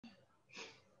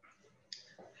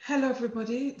Hello,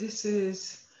 everybody. This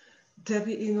is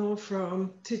Debbie Eno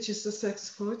from Teachers to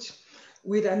Sex Coach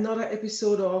with another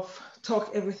episode of Talk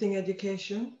Everything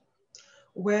Education,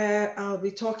 where I'll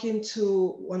be talking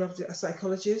to one of the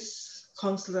psychologists,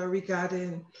 counselor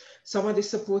regarding some of the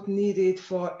support needed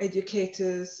for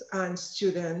educators and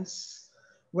students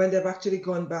when they've actually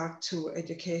gone back to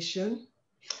education.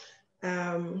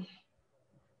 Um,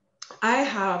 I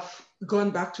have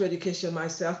gone back to education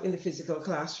myself in the physical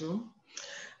classroom.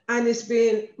 And it's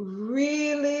been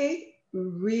really,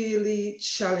 really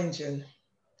challenging.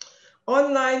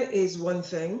 Online is one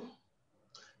thing,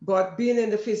 but being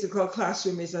in the physical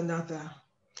classroom is another.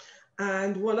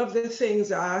 And one of the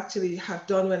things I actually have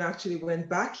done when I actually went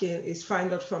back in is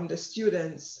find out from the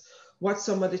students what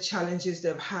some of the challenges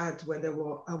they've had when they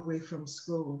were away from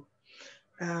school.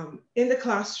 In the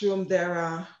classroom, there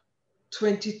are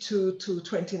 22 to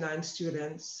 29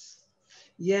 students.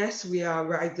 Yes, we are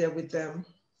right there with them.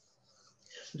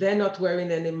 They're not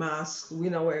wearing any mask. We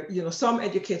know, some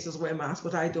educators wear masks,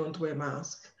 but I don't wear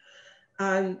masks.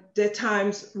 And there are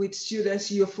times with students,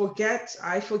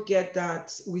 I forget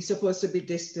that we're supposed to be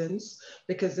distanced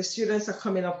because the students are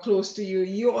coming up close to you.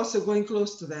 You're also going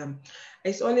close to them.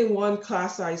 It's only one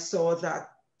class I saw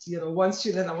that, one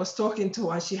student I was talking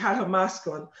to and she had her mask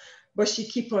on, but she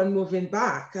keep on moving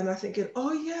back. And I'm thinking,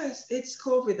 oh yes, it's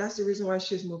COVID. That's the reason why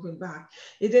she's moving back.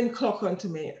 It didn't clock onto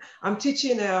me. I'm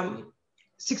teaching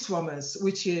sixth formers,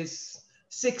 which is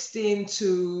 16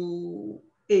 to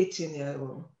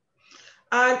 18-year-old.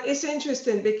 And it's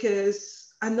interesting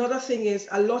because another thing is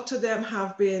a lot of them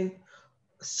have been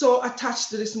so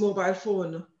attached to this mobile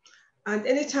phone. And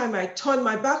anytime I turn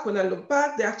my back, when I look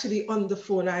back, they're actually on the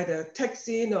phone, either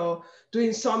texting or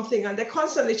doing something, and they're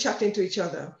constantly chatting to each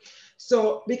other.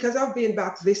 So because I've been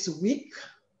back this week,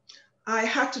 I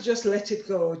had to just let it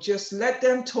go, just let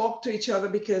them talk to each other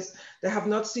because they have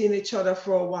not seen each other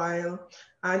for a while.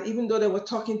 And even though they were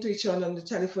talking to each other on the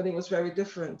telephone, it was very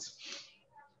different.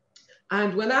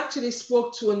 And when I actually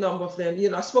spoke to a number of them,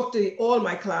 I spoke to all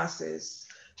my classes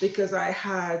because I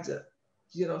had,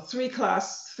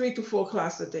 3 to 4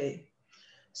 classes a day.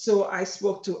 So I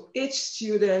spoke to each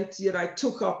student, I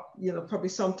took up, probably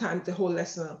sometimes the whole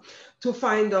lesson to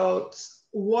find out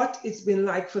what it's been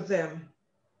like for them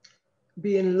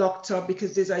being locked up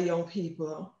because these are young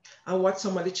people and what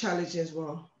some of the challenges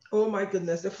were. Oh my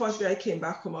goodness, the first day I came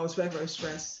back home, I was very, very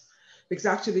stressed because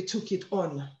I actually took it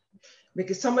on.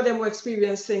 Because some of them will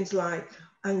experience things like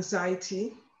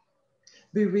anxiety,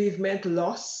 bereavement,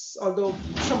 loss, although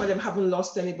some of them haven't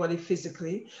lost anybody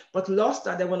physically, but lost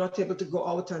that they were not able to go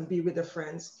out and be with their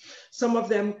friends. Some of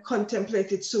them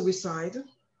contemplated suicide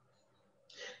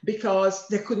because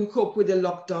they couldn't cope with the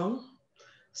lockdown.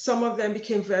 Some of them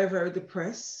became very, very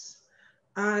depressed.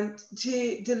 And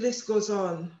the list goes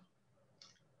on.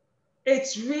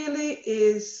 It really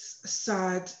is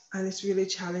sad and it's really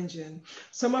challenging.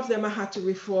 Some of them I had to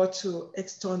refer to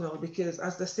external because,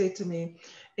 as they say to me,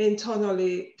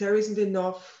 internally there isn't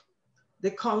enough.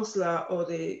 The counselor or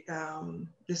the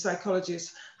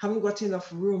psychologist haven't got enough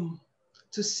room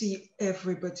to see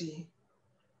everybody.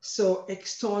 So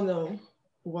external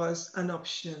was an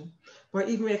option, but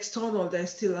even external, there's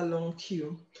still a long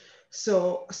queue.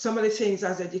 So some of the things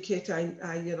as educator,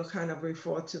 I kind of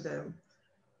refer to them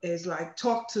is like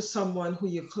talk to someone who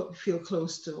you feel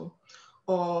close to,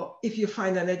 or if you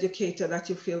find an educator that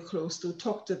you feel close to,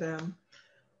 talk to them.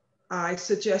 I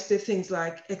suggested things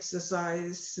like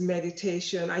exercise,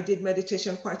 meditation. I did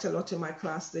meditation quite a lot in my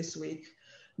class this week.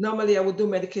 Normally I would do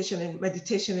meditation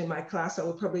in my class. I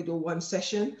would probably do one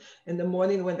session in the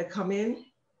morning when they come in,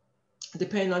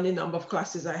 depending on the number of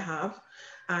classes I have.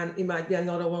 And it might be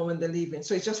another one when they're leaving.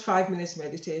 So it's just 5 minutes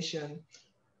meditation.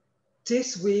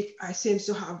 This week,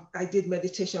 I did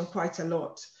meditation quite a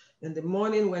lot. In the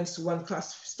morning when one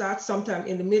class starts, sometime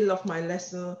in the middle of my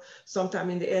lesson, sometime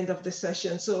in the end of the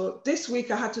session. So this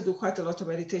week I had to do quite a lot of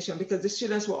meditation because the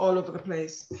students were all over the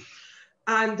place.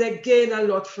 And they gained a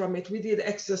lot from it. We did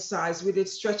exercise, we did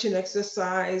stretching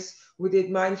exercise, we did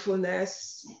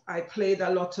mindfulness. I played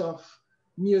a lot of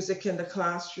music in the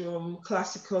classroom,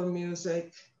 classical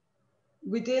music.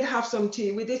 We did some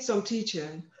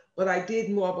teaching, but I did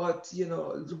more about,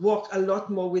 work a lot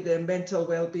more with their mental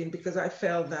well-being because I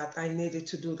felt that I needed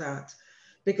to do that.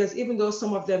 Because even though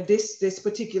some of them, this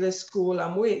particular school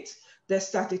I'm with, they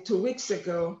started 2 weeks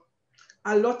ago,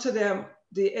 a lot of them,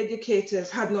 the educators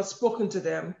had not spoken to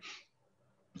them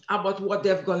about what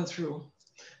they've gone through.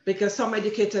 Because some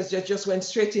educators just went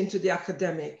straight into the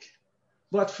academic.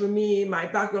 But for me, my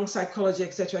background, psychology,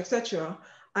 et cetera,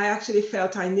 I actually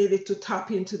felt I needed to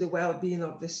tap into the well-being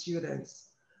of the students.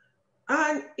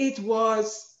 And it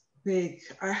was big.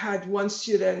 I had one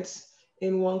student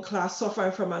in one class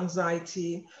suffering from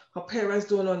anxiety. Her parents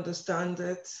don't understand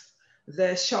it.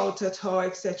 They shout at her,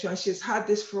 etc. And she's had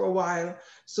this for a while.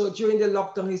 So during the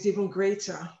lockdown, it's even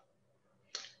greater.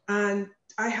 And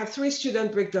I had 3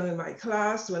 student breakdown in my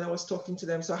class when I was talking to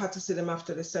them. So I had to see them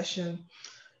after the session.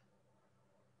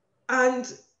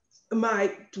 And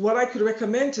what I could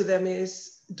recommend to them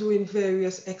is doing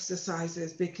various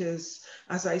exercises because,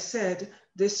 as I said,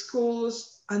 the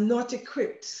schools are not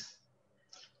equipped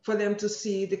for them to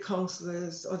see the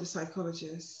counselors or the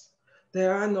psychologists.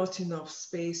 There are not enough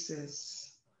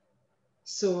spaces.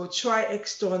 So try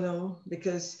external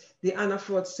because the Anna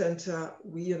Fraud Center,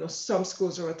 some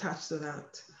schools are attached to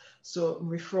that. So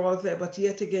refer there, but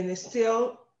yet again, it's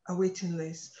still a waiting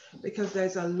list because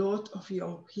there's a lot of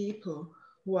young people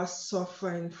who are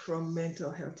suffering from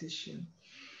mental health issues.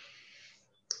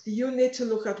 You need to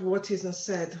look at what isn't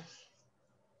said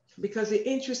because the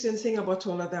interesting thing about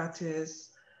all of that is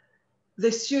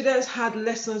the students had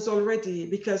lessons already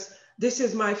because this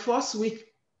is my first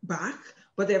week back,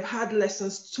 but they've had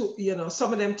lessons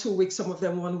some of them 2 weeks, some of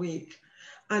them 1 week,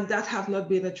 and that have not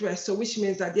been addressed. So which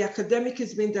means that the academic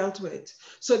is being dealt with.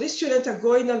 So these students are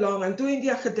going along and doing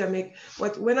the academic,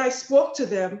 but when I spoke to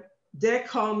them, there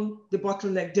come the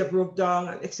bottleneck, they broke down,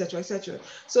 and et cetera, et cetera.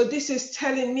 So this is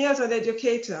telling me as an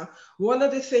educator, one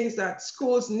of the things that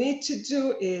schools need to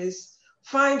do is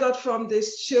find out from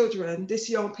these children, these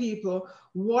young people,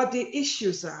 what the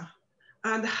issues are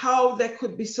and how they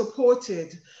could be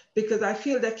supported, because I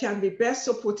feel they can be best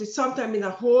supported sometime in a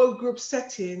whole group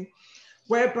setting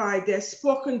whereby they're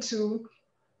spoken to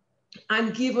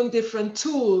and given different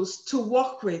tools to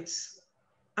work with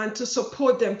and to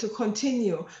support them to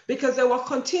continue, because they were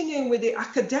continuing with the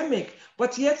academic,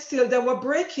 but yet still they were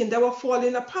breaking, they were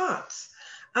falling apart.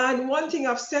 And one thing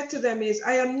I've said to them is,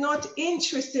 I am not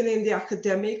interested in the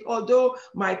academic, although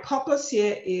my purpose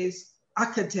here is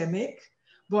academic,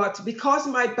 but because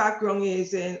my background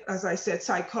is in, as I said,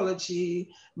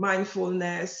 psychology,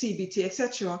 mindfulness, CBT,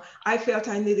 etc., I felt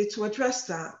I needed to address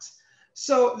that.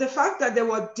 So the fact that they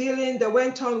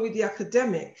went on with the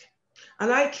academic,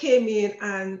 and I came in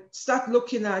and started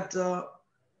looking at the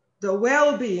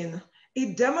well-being,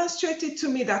 it demonstrated to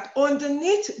me that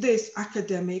underneath this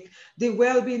academic, the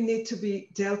well-being need to be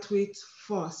dealt with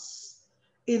first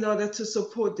in order to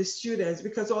support the students.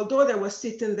 Because although they were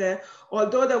sitting there,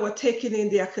 although they were taking in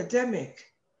the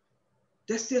academic,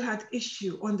 they still had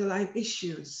underlying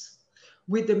issues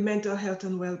with the mental health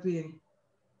and well-being.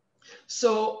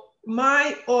 So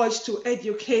my urge to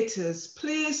educators,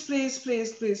 please, please,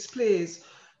 please, please, please,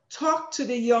 talk to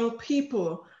the young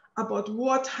people about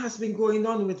what has been going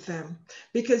on with them.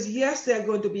 Because yes, they're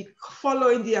going to be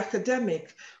following the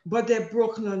academic, but they're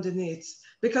broken underneath.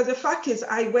 Because the fact is,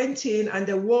 I went in and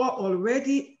they were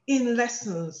already in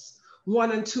lessons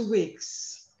 1 and 2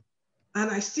 weeks.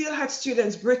 And I still had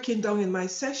students breaking down in my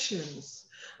sessions.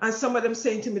 And some of them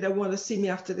saying to me they want to see me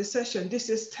after the session. This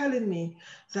is telling me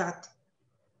that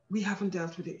we haven't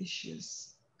dealt with the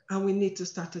issues and we need to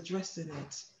start addressing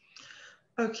it.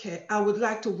 Okay, I would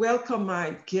like to welcome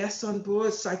my guest on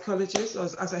board, psychologist, or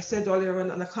as I said earlier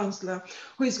on, and a counselor,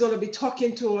 who is going to be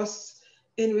talking to us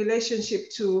in relationship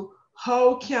to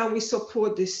how can we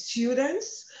support the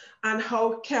students and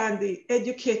how can the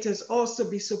educators also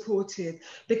be supported,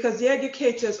 because the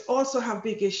educators also have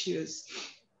big issues.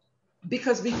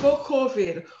 Because before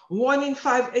COVID, 1 in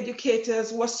 5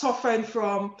 educators were suffering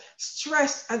from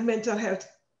stress and mental health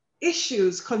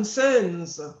issues,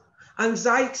 concerns,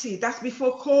 anxiety. That's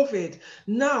before COVID.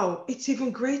 Now it's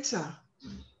even greater.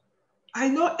 I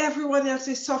know everyone else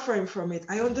is suffering from it.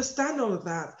 I understand all of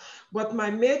that. But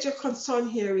my major concern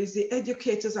here is the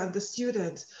educators and the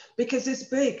students, because it's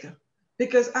big.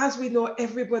 Because as we know,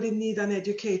 everybody needs an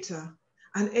educator,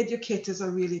 and educators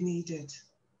are really needed.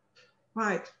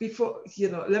 Right,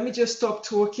 let me just stop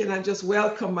talking and just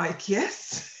welcome my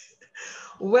guests.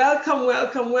 Welcome,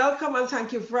 welcome, welcome, and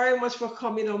thank you very much for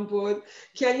coming on board.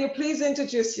 Can you please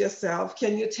introduce yourself?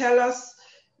 Can you tell us,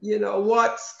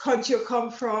 what country you come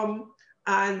from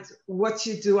and what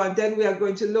you do? And then we are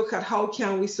going to look at how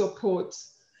can we support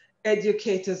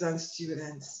educators and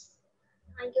students.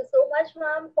 Thank you so much,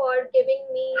 ma'am, for giving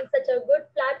me such a good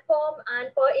platform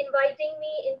and for inviting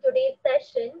me in today's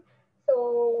session.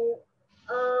 So,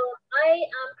 I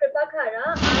am Kripa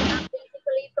Khara. I am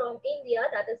basically from India,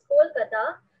 that is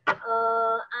Kolkata,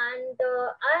 and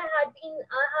I have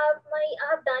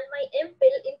done my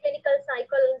MPhil in clinical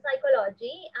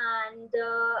psychology, and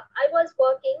I was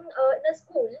working in a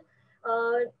school.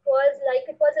 It was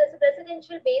a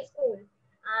residential based school.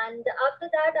 And after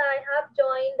that, I have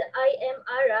joined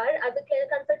IMRR as a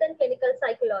consultant clinical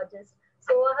psychologist.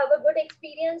 So I have a good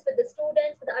experience with the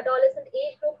students, with the adolescent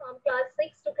age group from class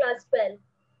 6 to class 12.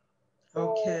 So,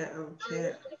 Okay, and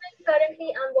okay. even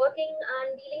currently, I'm working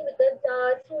and dealing with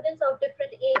the students of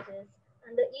different ages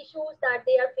and the issues that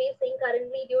they are facing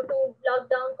currently due to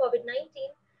lockdown COVID-19.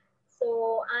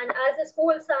 So, and as the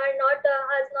schools are not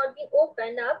has not been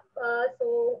opened up,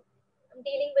 so I'm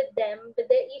dealing with them with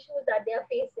the issues that they are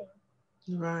facing.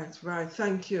 Right, right.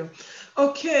 Thank you.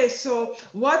 Okay, so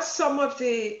what's some of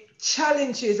the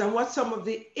challenges and what some of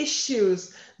the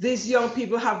issues these young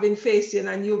people have been facing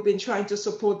and you've been trying to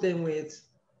support them with?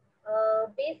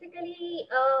 Basically,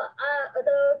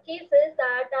 the cases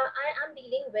that I am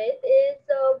dealing with is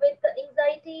with the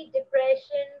anxiety,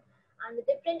 depression, and the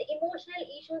different emotional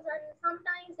issues, and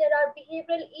sometimes there are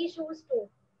behavioral issues too.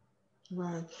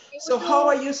 Right. Due So how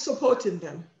are to you supporting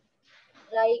them?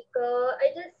 I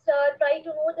just try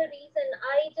to know the reason.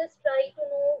 I just try to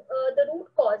know the root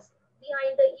cause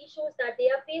behind the issues that they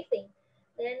are facing.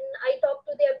 Then I talk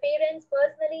to their parents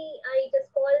personally. I just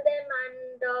call them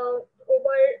and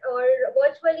over or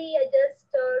virtually I just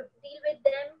deal with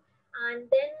them. And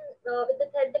then with the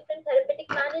different therapeutic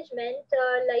management,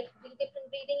 like the different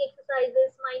breathing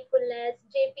exercises, mindfulness,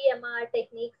 JPMR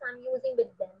techniques I'm using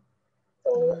with them.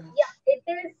 So Right. yeah, it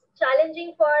is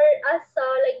challenging for us,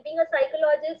 like being a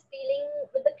psychologist dealing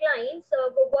with the clients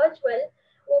virtual.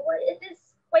 It is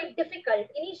quite difficult.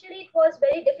 Initially, it was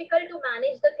very difficult to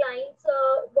manage the clients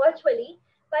virtually,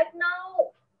 but now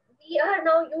we are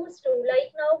now used to. Like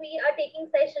now, we are taking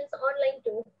sessions online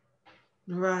too.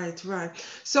 Right, right.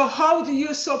 So how do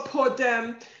you support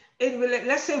them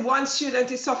let's say one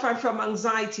student is suffering from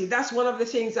anxiety. That's one of the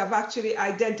things I've actually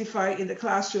identified in the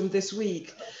classroom this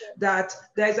week, Okay. that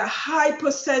there's a high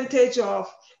percentage of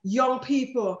young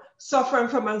people suffering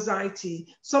from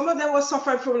anxiety. Some of them were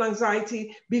suffering from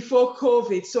anxiety before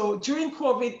COVID. So during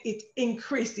COVID, it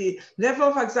increased. The level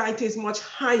of anxiety is much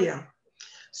higher.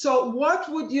 So what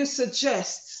would you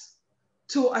suggest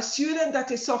to a student that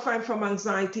is suffering from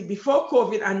anxiety before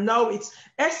COVID and now it's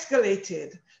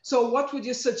escalated? So what would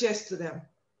you suggest to them?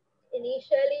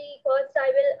 Initially, first I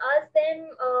will ask them,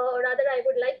 or rather, I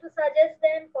would like to suggest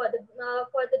them for the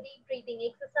deep breathing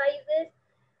exercises,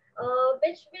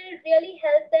 which will really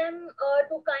help them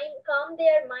to calm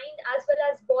their mind as well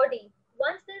as body.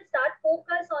 Once they start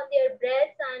focus on their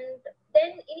breaths, and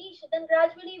then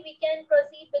gradually we can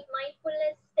proceed with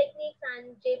mindfulness techniques,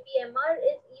 and JPMR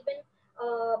is even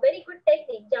a very good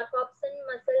technique. Jacobson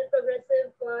muscle progressive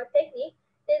technique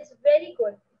is very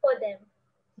good for them.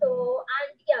 So,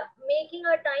 and yeah, making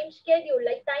a time schedule,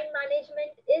 like time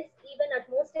management is even at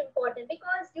most important,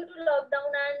 because due to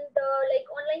lockdown and like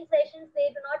online sessions, they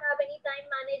do not have any time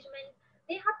management.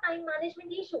 They have time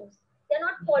management issues. They're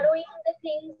not following the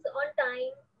things on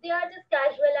time. They are just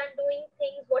casual and doing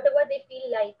things whatever they feel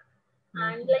like.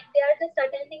 And Mhm. like they are just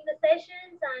attending the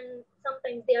sessions, and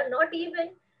sometimes they are not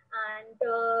even, and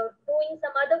doing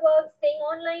some other work, staying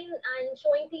online and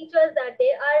showing teachers that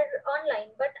they are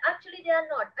online, but actually they are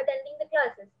not attending the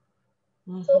classes.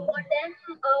 So for Mhm. them,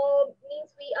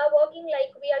 means we are working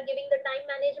like we are giving the time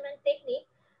management technique,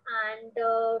 and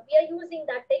we are using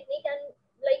that technique, and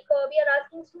like we are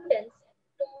asking students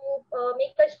to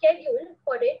make a schedule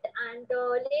for it, and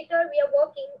later we are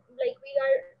working like we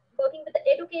are working with the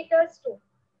educators too.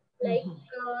 Like Mhm.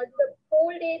 the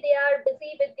whole day they are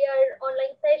busy with their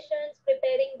online sessions,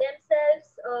 preparing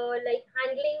themselves, like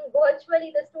handling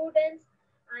virtually the students,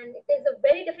 and it is a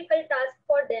very difficult task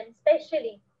for them,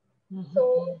 especially. So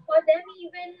Mhm. for them,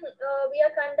 even we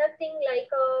are conducting like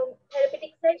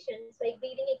therapeutic sessions, like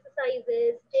breathing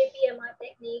exercises, JPMR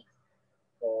techniques.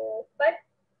 So, but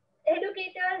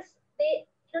educators, they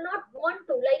do not want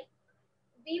to, like,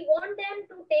 we want them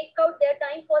to take out their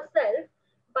time for self,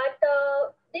 but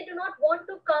they do not want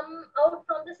to come out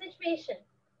from the situation.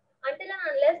 Until and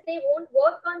unless they won't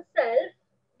work on self,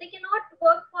 they cannot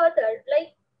work further.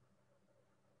 Like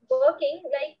working,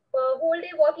 like whole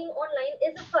day working online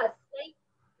is a fuss. Like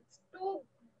it's too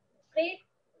great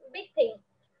big thing.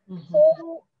 Mhm.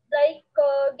 So like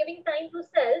giving time to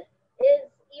self is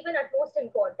even at most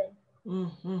important.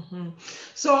 Mhm.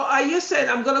 So are you saying,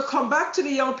 I'm going to come back to the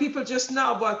young people just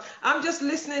now, but I'm just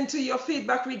listening to your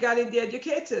feedback regarding the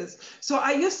educators. So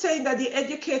are you saying that the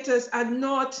educators are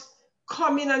not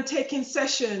coming and taking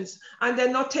sessions and they're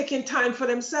not taking time for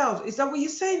themselves? Is that what you're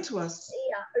saying to us?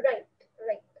 Yeah, right,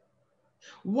 right.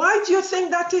 Why do you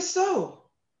think that is so?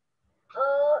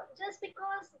 Just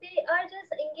because they are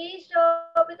just engaged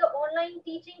with the online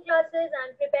teaching classes and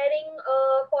preparing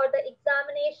for the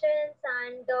examinations,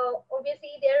 and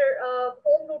obviously their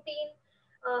home routine,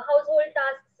 household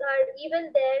tasks are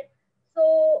even there.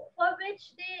 So for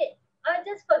which they are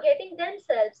just forgetting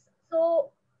themselves.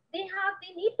 So they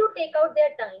need to take out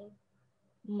their time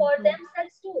for Mm-hmm.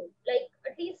 themselves too. Like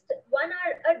at least 1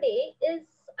 hour a day is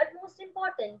at most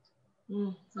important,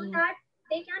 so Mm-hmm. that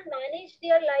they can manage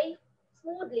their life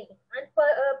smoothly and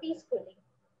peacefully.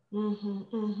 Mm-hmm.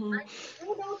 Mm-hmm. And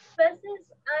no doubt, stresses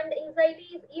and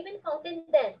anxiety is even found in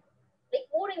them. Like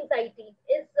more anxiety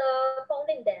is found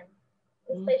in them,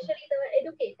 especially the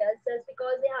educators, just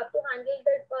because they have to handle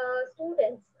the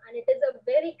students, and it is a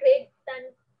very great.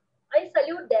 And I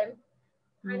salute them,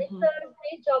 and it's Mm-hmm. a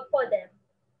great job for them.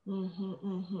 Mm-hmm.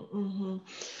 Mm-hmm. Mm-hmm.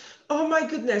 Oh my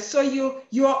goodness. So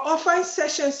you are offering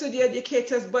sessions to the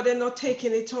educators, but they're not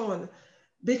taking it on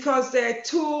because they're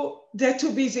too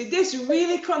busy. This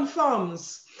really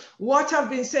confirms what I've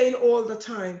been saying all the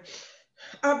time.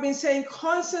 I've been saying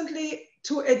constantly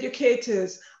to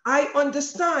educators, I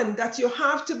understand that you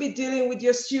have to be dealing with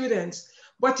your students,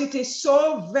 but it is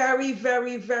so very,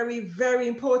 very, very, very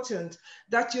important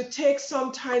that you take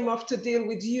some time off to deal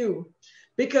with you.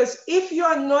 Because if you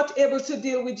are not able to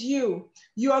deal with you,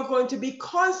 you are going to be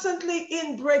constantly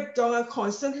in breakdown and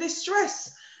constantly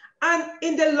stressed. And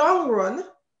in the long run,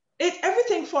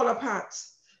 everything fall apart.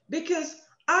 Because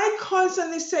I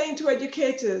constantly saying to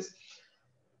educators,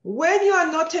 when you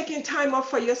are not taking time off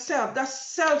for yourself,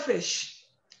 that's selfish.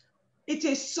 It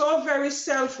is so very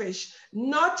selfish.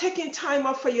 Not taking time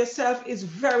off for yourself is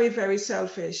very, very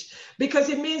selfish because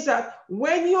it means that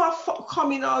when you are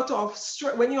coming out of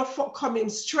stress, when you're coming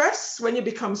stress, when you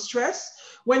become stressed,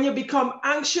 when you become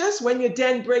anxious, when you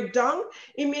then break down,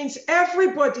 it means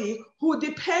everybody who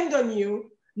depend on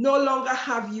you no longer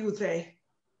have you there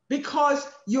because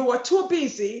you were too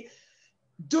busy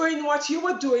doing what you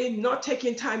were doing, not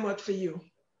taking time out for you.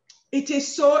 It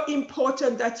is so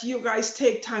important that you guys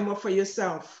take time off for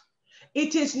yourself.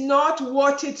 It is not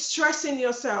worth it stressing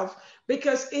yourself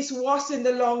because it's worse in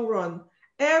the long run.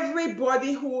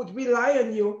 Everybody who would rely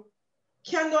on you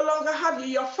can no longer have you.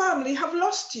 Your family have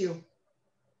lost you.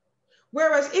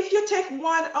 Whereas if you take 1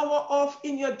 hour off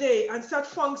in your day and start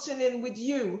functioning with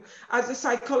you, as the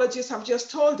psychologists have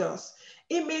just told us,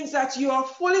 it means that you are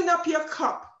filling up your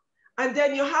cup and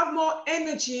then you have more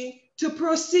energy to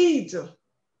proceed.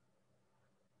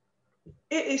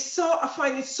 I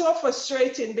find it so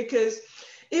frustrating because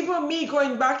even me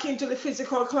going back into the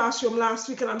physical classroom last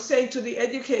week and I'm saying to the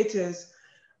educators,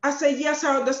 I say, yes,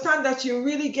 I understand that you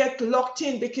really get locked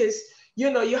in because,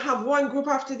 you have one group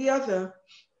after the other.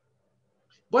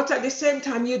 But at the same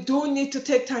time, you do need to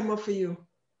take time off for you.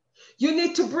 You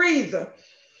need to breathe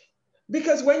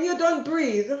because when you don't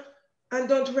breathe and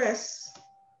don't rest,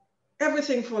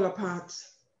 everything fall apart.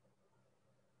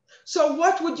 So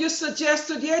what would you suggest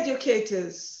to the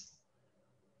educators?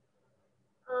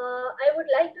 I would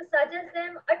like to suggest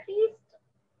them at least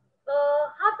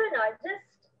half an hour.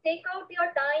 Just take out your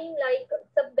time, like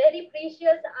it's a very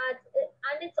precious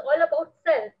and it's all about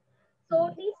self.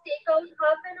 So please take out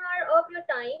half an hour of your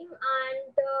time and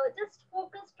just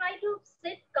focus. Try to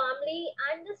sit calmly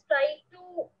and just try to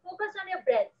focus on your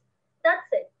breath. That's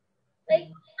it. Like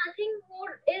nothing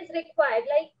more is required.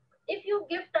 Like if you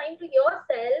give time to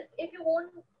yourself, if you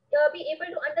won't be able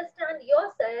to understand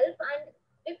yourself, and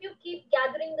if you keep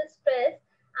gathering the stress,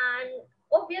 and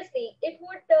obviously it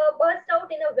would burst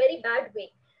out in a very bad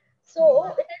way.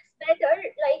 So it is better,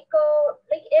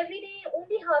 like every day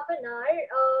only half an hour,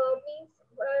 means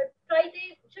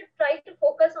they should try to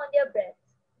focus on their breath.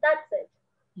 That's it.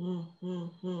 Mm, mm,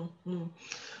 mm, mm.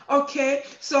 Okay,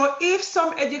 so if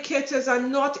some educators are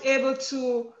not able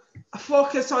to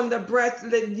focus on the breath,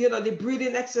 the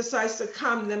breathing exercise to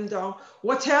calm them down,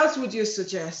 what else would you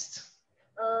suggest?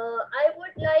 I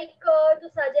would like to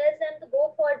suggest them to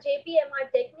go for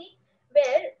JPMR technique,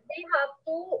 where they have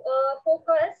to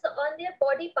focus on their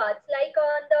body parts, like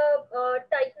on the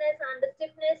tightness and the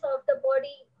stiffness of the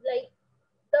body, like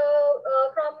the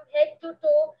from head to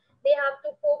toe. They have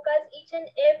to focus each and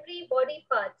every body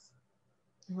parts.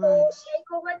 So, Right. like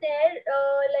over there,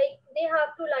 like they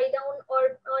have to lie down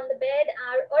or on the bed,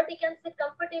 or they can sit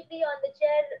comfortably on the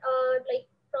chair, like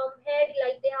from head,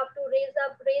 like they have to raise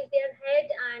their head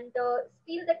and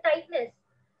feel the tightness,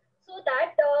 so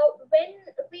that when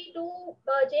we do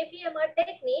JPMR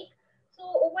technique, so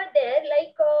over there,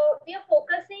 like we are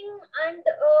focusing and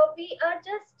we are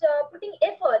just putting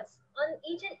efforts on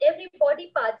each and every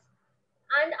body parts,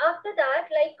 and after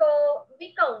that, like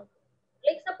we count.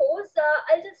 Like suppose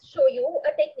I'll just show you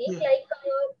a technique, Yeah. like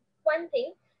one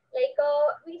thing, like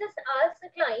we just ask the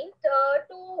client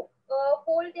to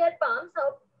hold their palms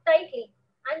out tightly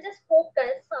and just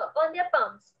focus on their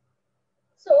palms.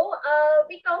 So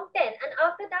we count 10, and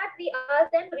after that we ask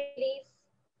them to release,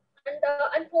 and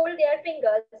unfold their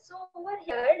fingers. So over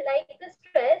here, like the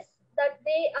stress that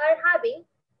they are having,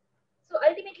 so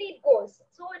ultimately it goes.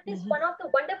 So it is Mm-hmm. one of the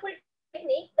wonderful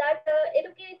techniques that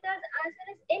educators as well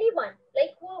as anyone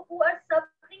like who are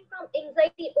suffering from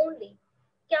anxiety only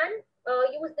can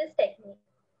use this technique.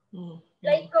 Mm-hmm.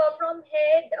 Like from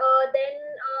head, then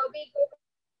we go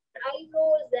for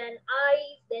eyebrows, then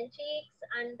eyes, then cheeks,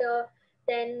 and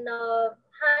then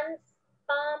hands,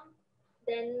 palm,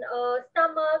 then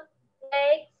stomach,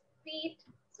 legs, feet.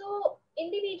 So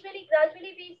individually,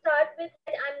 gradually we start with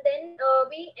head and then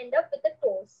we end up with the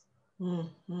toes. So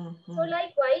Mm-hmm.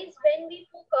 likewise, when we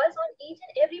focus on each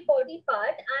and every body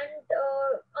part and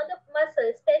on the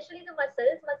muscles, especially the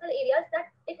muscle areas,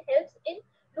 that it helps in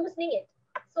loosening it.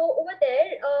 So over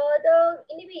there, the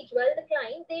individual, the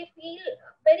client, they feel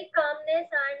very calmness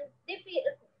and they feel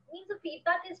means the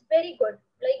feedback is very good.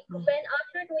 Like when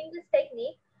after doing this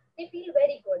technique, they feel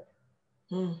very good.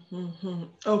 Mm-hmm.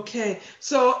 Okay,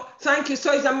 so thank you.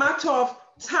 So it's a matter of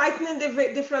tightening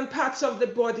the different parts of the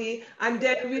body and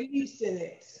then Yeah, releasing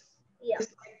it. yeah.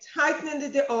 It's like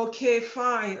tightening okay,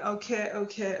 fine.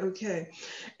 Okay.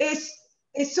 It's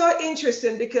it's so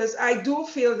interesting because I do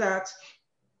feel that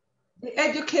the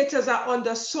educators are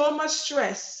under so much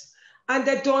stress and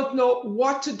they don't know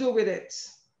what to do with it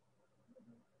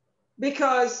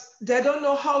because they don't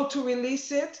know how to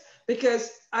release it.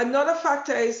 Because another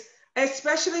factor is,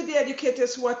 especially the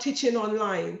educators who are teaching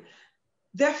online,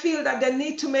 they feel that they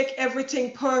need to make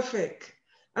everything perfect.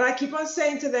 And I keep on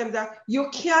saying to them that you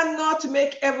cannot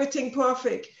make everything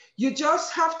perfect. You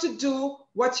just have to do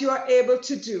what you are able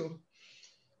to do.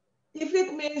 If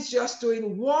it means just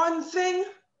doing one thing,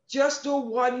 just do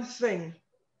one thing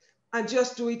and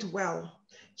just do it well.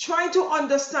 Trying to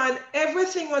understand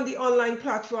everything on the online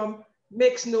platform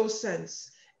makes no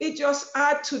sense. It just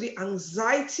adds to the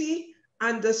anxiety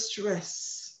and the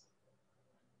stress.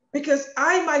 Because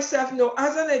I myself know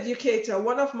as an educator,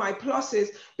 one of my pluses,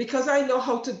 because I know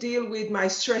how to deal with my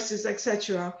stresses,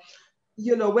 etc.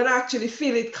 When I actually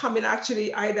feel it coming,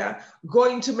 actually either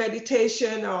going to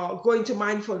meditation or going to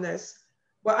mindfulness.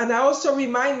 And I also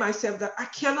remind myself that I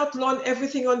cannot learn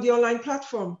everything on the online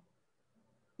platform.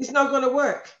 It's not going to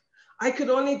work. I could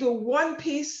only do one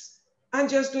piece and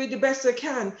just do it the best I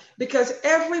can because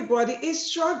everybody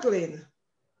is struggling.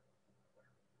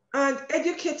 And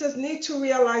educators need to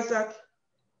realize that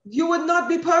you would not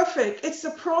be perfect. It's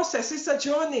a process, it's a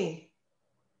journey.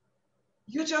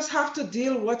 You just have to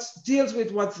deals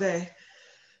with what's there.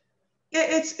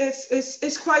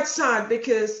 It's quite sad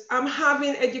because I'm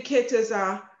having educators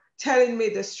are telling me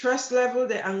the stress level,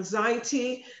 the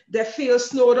anxiety, they feel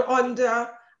snowed under.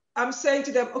 I'm saying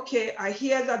to them, okay, I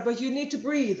hear that, but you need to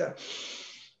breathe.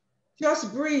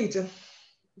 Just breathe.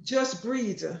 Just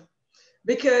breathe.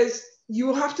 Because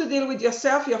you have to deal with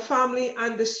yourself, your family,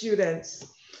 and the students.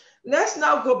 Let's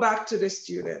now go back to the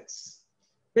students.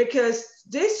 Because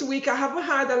this week I haven't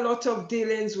had a lot of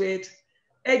dealings with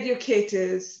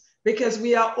educators because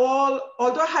we are all,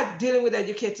 although I had dealing with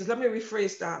educators, let me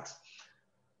rephrase that.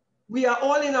 We are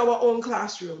all in our own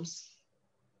classrooms.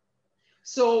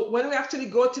 So when we actually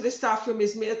go to the staff room,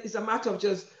 it's a matter of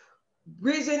just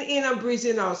breathing in and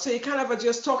breathing out. So you kind of are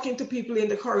just talking to people in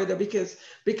the corridor because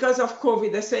of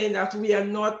COVID, they're saying that we are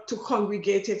not to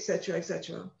congregate, etc.,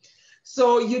 etc.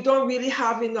 So you don't really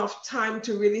have enough time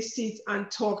to really sit and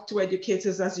talk to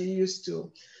educators as you used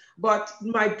to. But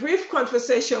my brief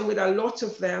conversation with a lot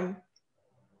of them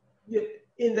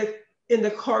in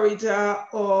the corridor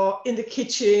or in the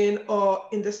kitchen or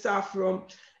in the staff room,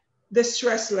 the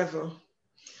stress level.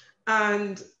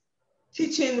 And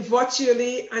teaching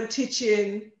virtually and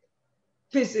teaching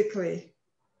physically.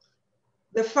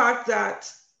 The fact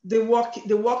that the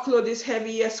workload is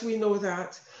heavy, yes, we know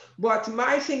that. But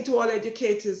my thing to all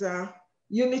educators are,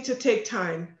 you need to take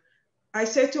time. I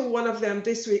said to one of them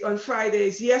this week on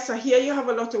Fridays, yes, I hear you have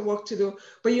a lot of work to do,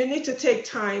 but you need to take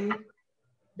time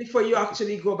before you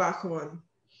actually go back on.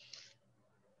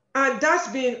 And that's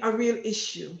been a real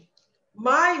issue.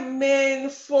 My main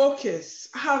focus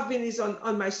is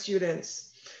on my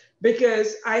students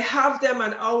because I have them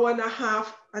an hour and a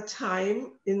half a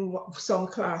time in some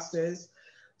classes.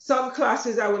 Some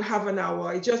classes I will have an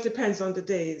hour. It just depends on the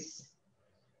days.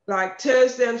 Like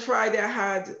Thursday and Friday, I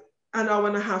had an hour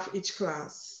and a half each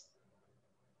class.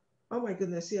 Oh my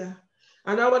goodness, yeah.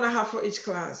 An hour and a half for each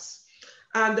class.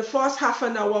 And the first half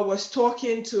an hour was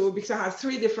talking to, because I had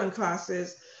 3 different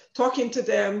classes, talking to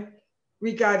them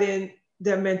regarding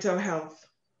their mental health.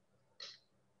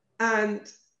 And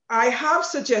I have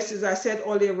suggested, as I said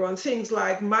earlier on, things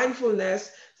like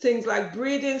mindfulness, things like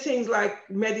breathing, things like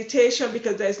meditation,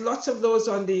 because there's lots of those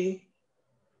on the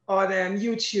on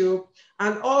YouTube,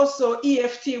 and also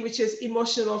EFT, which is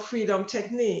emotional freedom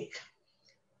technique,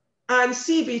 and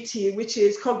CBT, which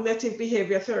is cognitive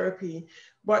behavior therapy.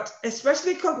 But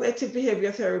especially cognitive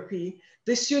behavior therapy,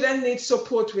 the student needs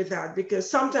support with that because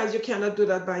sometimes you cannot do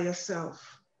that by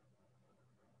yourself.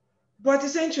 But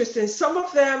it's interesting, some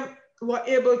of them were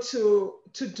able to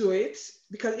do it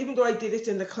because even though I did it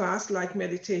in the class, like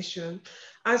meditation,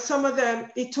 and some of them,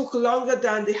 it took longer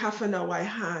than the half an hour I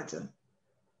had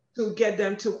to get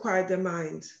them to quiet their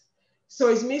mind. So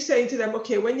it's me saying to them,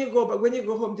 okay, when you go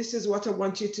home, this is what I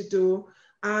want you to do.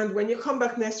 And when you come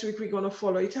back next week, we're going to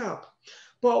follow it up.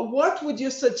 But what would you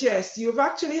suggest? You've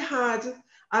actually had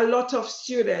a lot of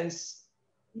students,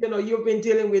 you've been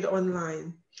dealing with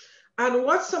online. And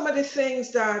what's some of the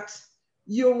things that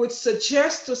you would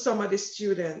suggest to some of the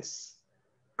students,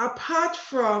 apart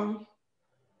from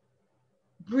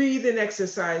breathing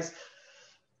exercise?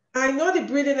 I know the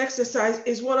breathing exercise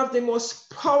is one of the most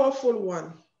powerful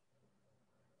one.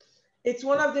 It's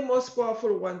one of the most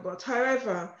powerful one, but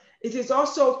however, it is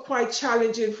also quite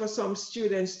challenging for some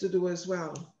students to do as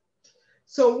well.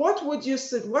 So what would you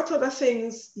say, what other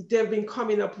things they've been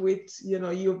coming up with,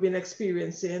 you've been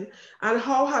experiencing, and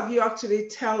how have you actually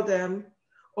tell them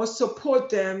or support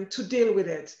them to deal with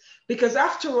it? Because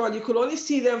after all, you could only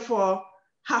see them for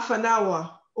half an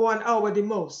hour or an hour the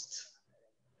most.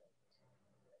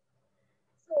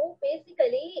 So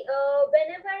basically,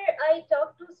 whenever I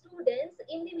talk to students,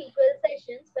 individual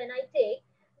sessions when I take,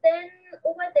 then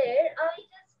over there, I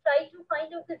just try to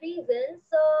find out the reasons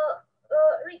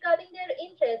regarding their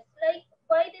interests, like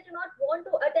why they do not want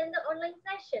to attend the online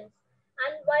sessions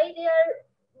and why they are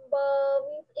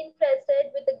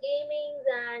interested with the gamings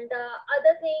and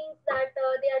other things that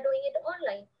they are doing it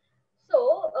online.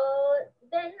 So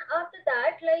then after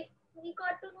that, like we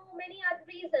got to know many other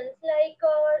reasons, like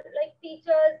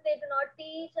teachers they do not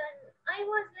teach, and I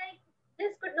was like,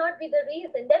 this could not be the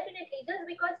reason. Definitely, just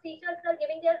because teachers are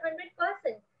giving their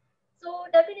 100%, so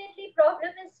definitely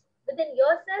problem is within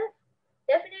yourself.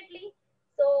 Definitely.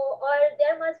 So, or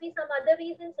there must be some other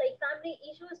reasons like family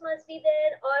issues must be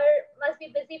there, or must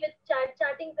be busy with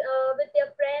chatting with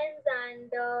their friends and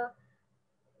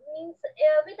means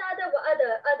with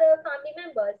other family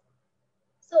members.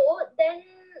 So then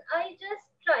I just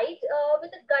tried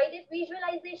with a guided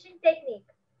visualization technique.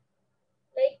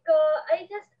 Like I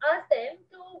just asked them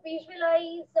to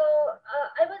visualize.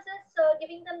 I was just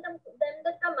giving them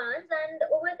the commands, and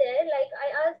over there, like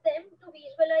I asked them to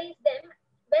visualize them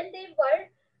when they were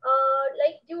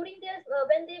like during their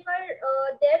when they were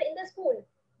there in the school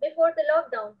before the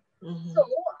lockdown. Mm-hmm. So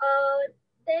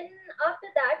then after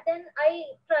that, then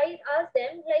I tried ask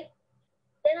them like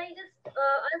then I just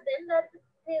asked them that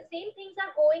the same things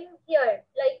are going here.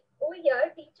 Like over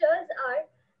here, teachers are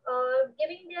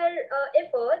giving their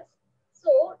efforts.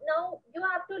 So now you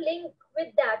have to link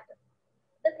with that.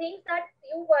 The things that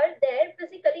you were there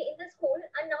physically in the school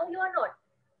and now you are not.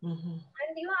 Mm-hmm. And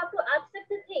you have to accept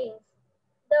the things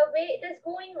the way it is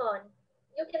going on.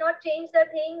 You cannot change the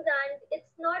things and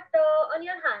it's not on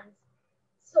your hands.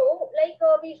 So, like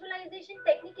visualization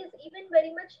technique is even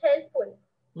very much helpful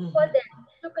for Mm-hmm. them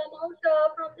to come out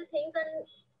from the things, and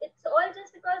it's all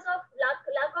just because of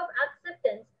lack of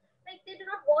acceptance. Like they do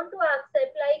not want to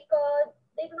accept, like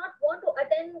they do not want to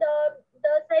attend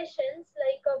the sessions,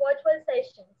 like virtual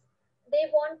sessions. They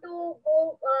want to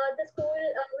go the school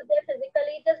there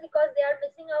physically just because they are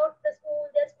missing out their school,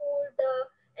 the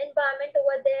environment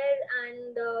over there,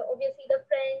 and obviously the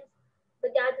friends,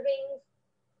 the gatherings,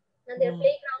 and their Mm-hmm.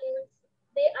 playgrounds.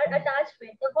 They are attached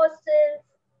with the hostels.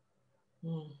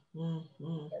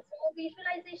 Mm-hmm. So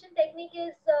visualization technique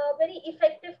is very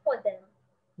effective for them,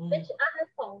 which I have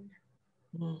found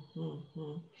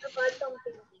Mm-hmm. apart from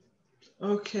thinking.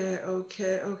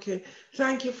 Okay.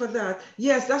 Thank you for that.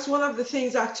 Yes, that's one of the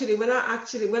things actually when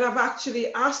I've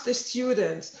actually asked the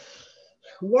students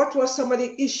what were some of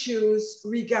the issues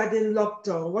regarding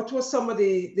lockdown, what were some of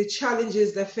the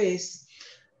challenges they faced.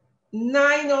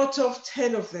 9 out of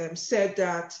 10 of them said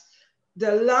that the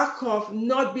lack of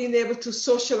not being able to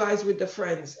socialize with the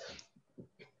friends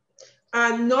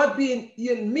and not being,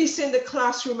 missing the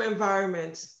classroom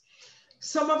environment.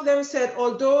 Some of them said,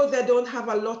 although they don't have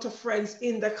a lot of friends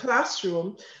in the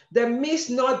classroom, they miss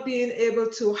not being able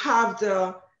to have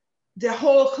the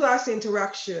whole class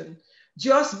interaction,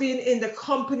 just being in the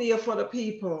company of other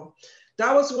people.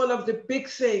 That was one of the big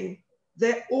things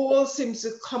they all seem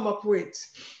to come up with.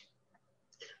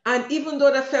 And even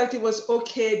though they felt it was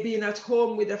okay being at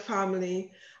home with the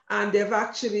family, and they've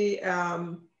actually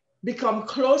become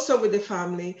closer with the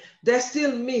family, they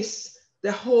still miss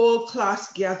the whole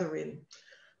class gathering.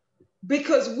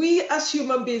 because we as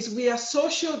human beings, we are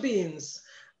social beings,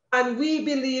 and we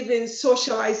believe in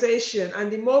socialization.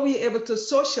 And the more we're able to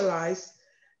socialize,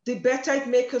 the better it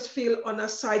makes us feel on a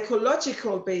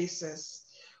psychological basis.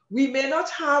 We may not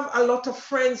have a lot of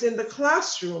friends in the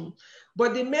classroom,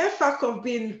 but the mere fact of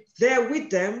being there with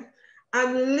them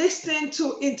and listening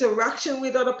to interaction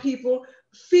with other people,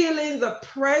 feeling the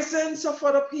presence of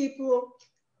other people,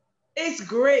 is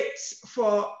great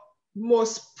for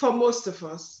most of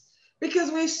us,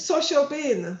 because we're social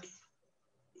beings.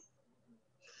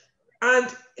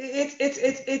 And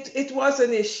it was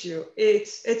an issue.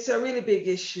 It's a really big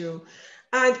issue.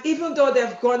 And even though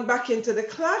they've gone back into the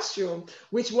classroom,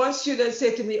 which one student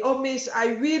said to me, "Oh, Miss, I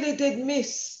really did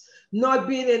miss not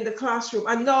being in the classroom.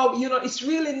 And now, it's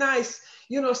really nice,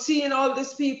 seeing all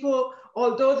these people,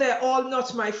 although they're all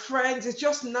not my friends, it's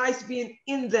just nice being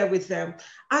in there with them."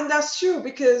 And that's true,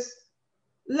 because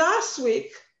last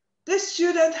week, the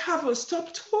student haven't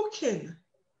stopped talking.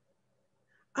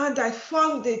 And I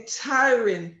found it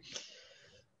tiring,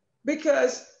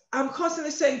 because I'm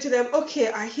constantly saying to them, "Okay,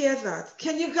 I hear that.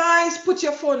 Can you guys put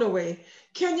your phone away?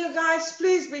 Can you guys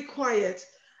please be quiet?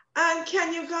 And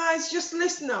can you guys just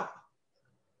listen up?"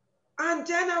 And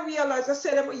then I realized, I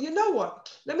said, "You know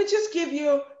what? Let me just give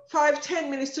you 5-10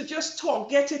 minutes to just talk,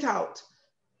 get it out."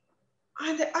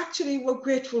 And they actually were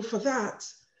grateful for that.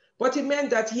 But it meant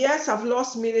that, yes, I've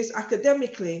lost minutes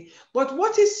academically. But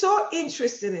what is so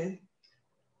interesting is,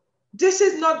 this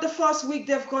is not the first week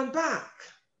they've gone back.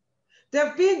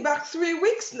 They've been back 3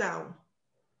 weeks now.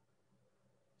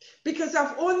 Because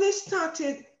I've only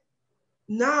started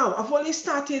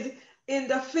in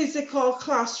the physical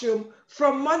classroom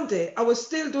from Monday. I was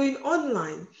still doing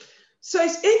online. So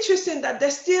it's interesting that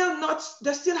they still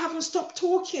haven't stopped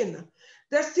talking.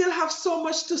 They still have so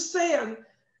much to say.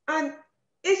 And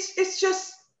it's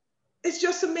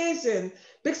just amazing,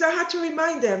 because I had to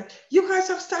remind them, you guys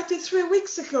have started 3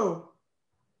 weeks ago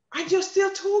and you're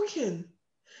still talking.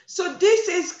 So this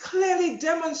is clearly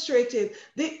demonstrating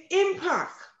the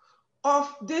impact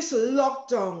of this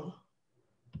lockdown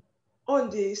on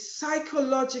the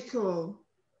psychological,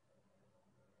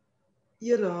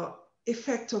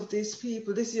 effect of these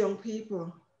people, these young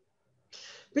people.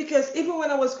 Because even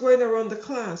when I was going around the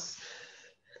class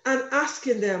and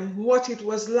asking them what it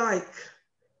was like,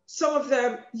 some of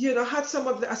them,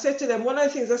 I said to them, one of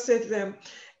the things I said to them,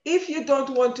 if you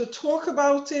don't want to talk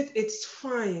about it, it's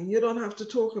fine. You don't have to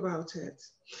talk about it.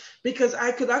 Because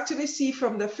I could actually see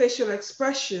from the facial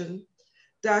expression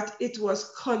that it was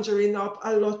conjuring up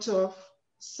a lot of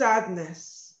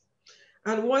sadness.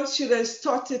 And once she then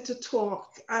started to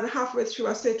talk, and halfway through,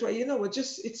 I said to her, "You know what,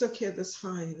 it's okay, that's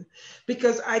fine."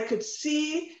 Because I could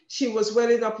see she was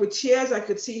welling up with tears. I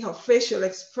could see her facial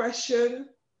expression.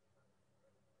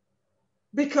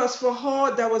 Because for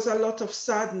her, there was a lot of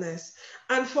sadness.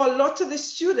 And for a lot of the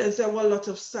students, there were a lot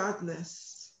of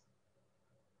sadness.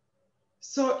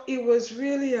 So it was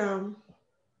really,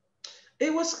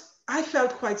 I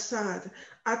felt quite sad.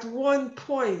 At one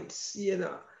point,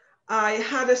 I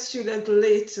had a student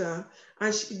later,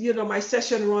 and my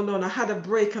session ran on. I had a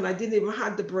break, and I didn't even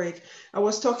have the break. I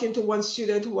was talking to one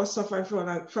student who was suffering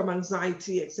from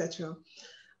anxiety, etc.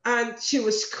 And she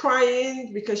was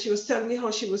crying because she was telling me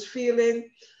how she was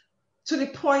feeling, to the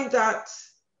point that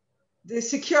the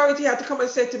security had to come and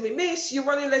say to me, "Miss, you're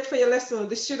running late for your lesson.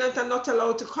 The students are not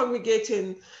allowed to congregate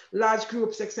in large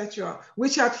groups, etc."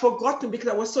 Which I'd forgotten because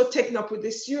I was so taken up with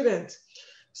the student.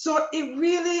 So it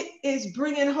really is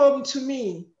bringing home to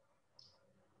me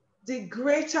the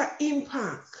greater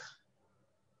impact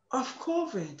of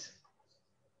COVID.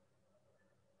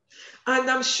 And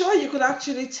I'm sure you could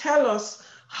actually tell us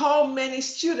how many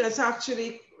students are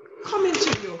actually coming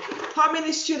to you, how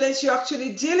many students you're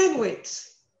actually dealing with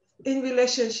in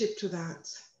relationship to that.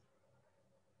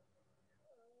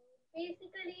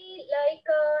 Basically, like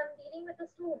I'm dealing with the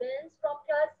students from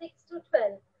class 6 to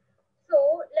 12.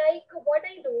 So, like what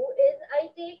I do is I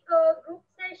take group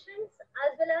sessions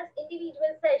as well as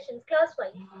individual sessions, class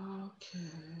wise.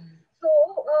 Okay. So,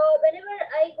 whenever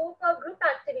I go for group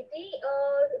activity,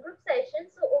 group session,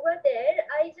 so over there,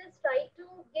 I just try to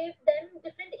give them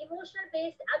different emotional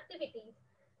based activities.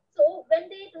 So when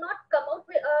they do not come out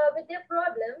with their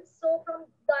problems, so from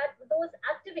those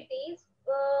activities,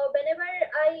 whenever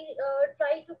I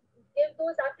try to give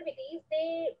those activities,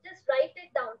 they just write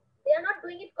it down. They are not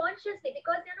doing it consciously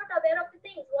because they are not aware of the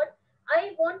things what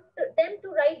I want them to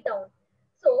write down.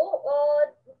 So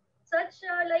such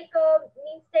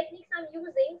means techniques I'm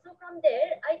using. So from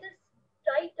there, I just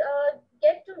try to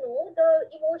get to know the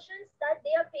emotions that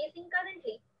they are facing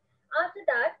currently. After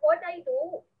that, what I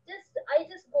do, I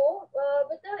just go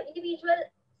with the individual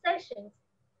session.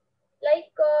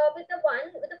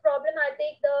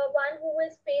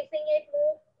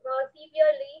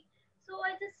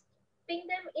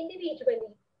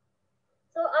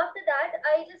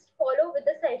 I just follow with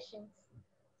the sessions.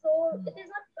 So it is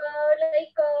not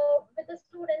like with the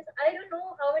students. I don't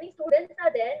know how many students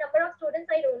are there. Number of students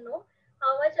I don't know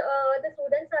how much the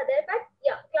students are there. But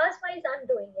yeah, class wise I'm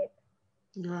doing it.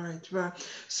 Right, right.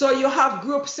 So you have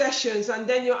group sessions and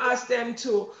then you ask them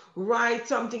to write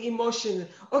something emotional.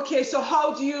 Okay, so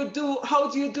how do you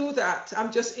do that?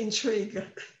 I'm just intrigued.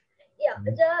 Yeah,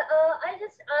 I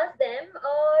just ask them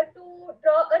to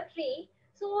draw a tree.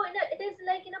 So it is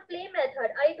like in a play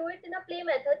method. I do it in a play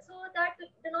method so that they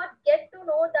do not get to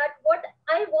know that what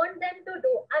I want them to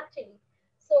do actually.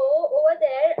 So over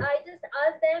there, I just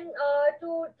ask them to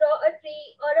draw a tree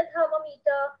or a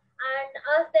thermometer and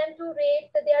ask them to rate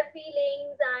their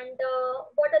feelings and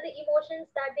what are the emotions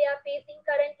that they are facing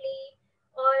currently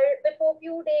or before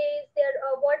few days their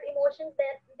what emotions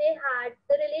that they had,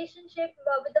 the relationship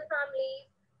with the family,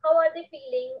 how are they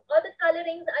feeling, or the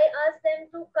colorings. I ask them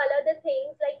to color the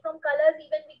things, like from colors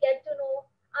even we get to know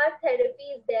art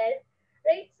therapy is there,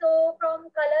 right? So from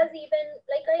colors even,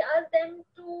 like I ask them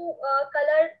to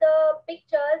color the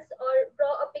pictures or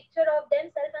draw a picture of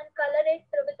themselves and color it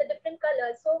with the different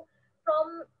colors. So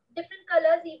from different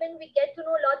colors even we get to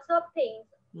know lots of things,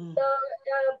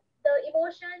 the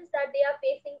emotions that they are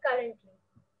facing currently.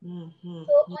 Mm-hmm.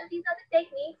 So all these are the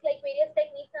techniques, like various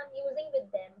techniques I'm using with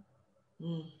them.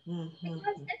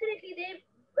 Because definitely they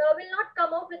will not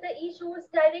come up with the issues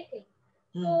directly.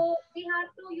 So we have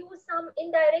to use some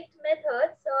indirect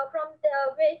methods from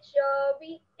which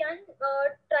we can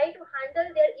try to handle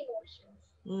their emotions.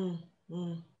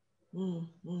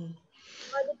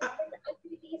 The different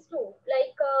activities too,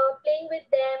 like playing with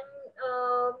them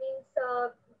means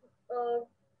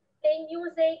playing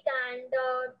music, and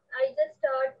I just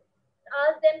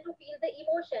ask them to feel the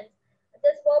emotions.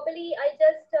 Just verbally, I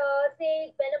just say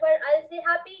whenever I'll say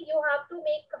happy, you have to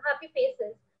make happy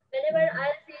faces. Whenever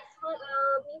I'll say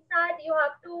means sad, you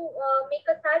have to make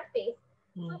a sad face.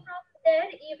 So from there,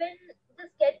 even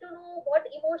just get to know what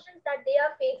emotions that they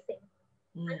are facing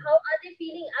and how are they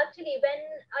feeling actually when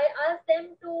I ask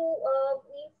them to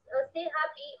stay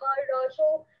happy or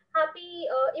show happy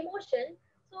emotion.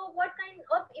 So what kind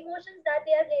of emotions that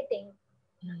they are getting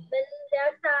when they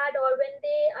are sad or when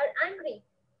they are angry,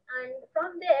 and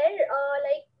from there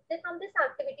from this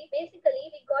activity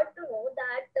basically we got to know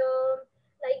that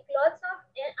like lots of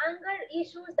anger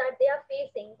issues that they are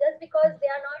facing just because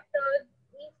they are not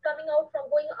means coming out from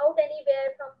going out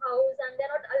anywhere from house, and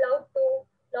they're not allowed to,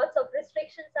 lots of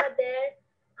restrictions are there,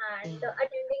 and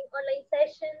attending online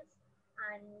sessions,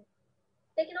 and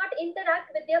they cannot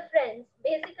interact with their friends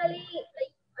basically.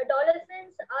 Like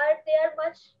adolescents are, they are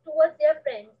much towards their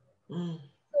friends.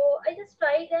 So I just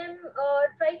try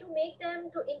to make them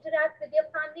to interact with their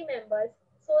family members,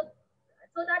 so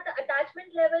that the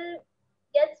attachment level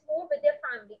gets more with their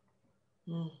family.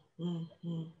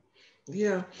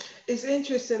 Yeah, it's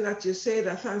interesting that you say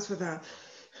that. Thanks for that.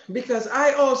 Because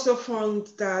I also found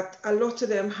that a lot of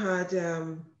them had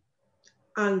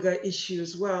anger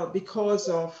issues, well, because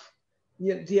of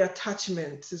the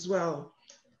attachment as well.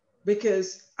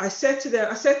 Because I said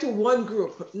to one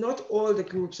group, not all the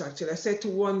groups actually, I said to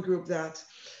one group that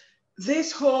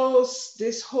this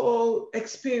whole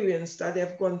experience that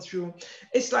they've gone through,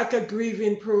 it's like a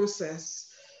grieving process.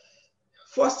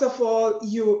 First of all,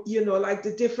 you know, like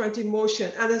the different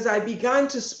emotion. And as I began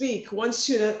to speak, one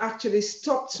student actually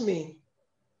stopped me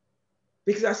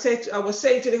because I was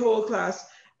saying to the whole class,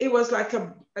 it was like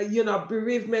a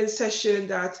bereavement session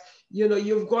that,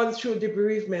 you've gone through the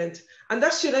bereavement. And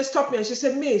that student stopped me and she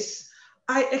said, Miss,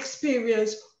 I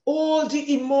experienced all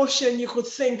the emotion you could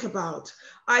think about.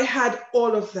 I had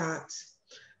all of that.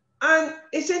 And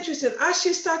it's interesting, as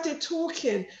she started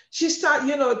talking,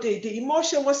 the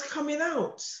emotion was coming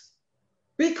out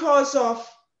because of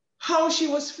how she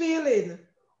was feeling,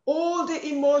 all the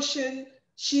emotion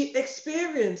she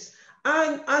experienced.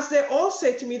 And as they all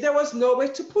said to me, there was no way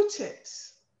to put it.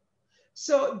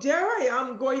 So there I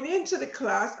am going into the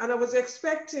class, and I was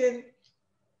expecting,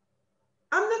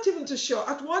 I'm not even too sure.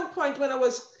 At one point when I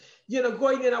was,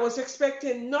 going in, I was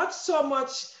expecting not so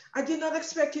much, I did not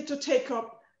expect it to take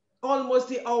up almost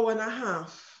the hour and a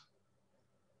half.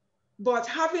 But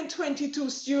having 22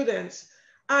 students,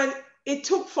 and it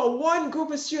took for one group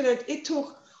of students, it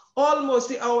took almost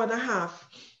the hour and a half.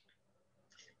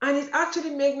 And it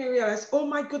actually made me realize, oh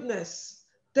my goodness,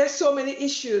 there's so many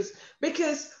issues.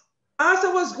 Because as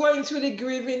I was going through the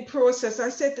grieving process, I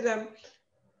said to them,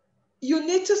 you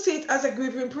need to see it as a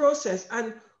grieving process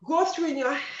and go through in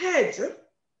your head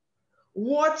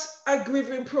what a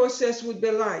grieving process would be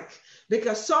like.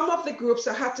 Because some of the groups,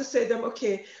 I had to say to them,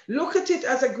 okay, look at it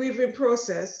as a grieving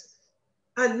process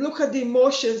and look at the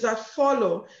emotions that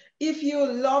follow if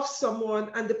you love someone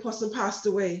and the person passed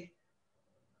away,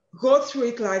 go through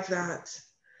it like that.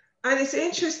 And it's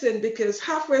interesting because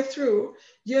halfway through,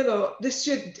 you know, this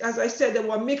should, as I said, there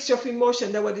were a mixture of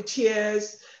emotion. There were the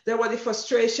tears, there were the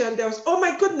frustration. There was, oh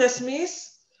my goodness,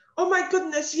 miss. Oh my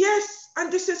goodness, yes.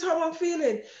 And this is how I'm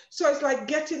feeling. So it's like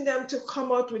getting them to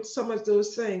come out with some of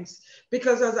those things.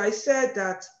 Because as I said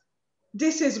that,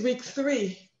 this is week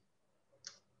 3.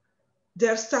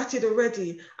 They've started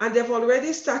already. And they've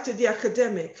already started the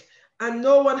academic. And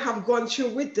no one have gone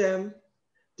through with them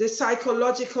the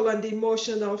psychological and the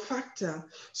emotional factor.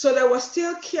 So they were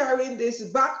still carrying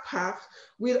this backpack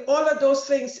with all of those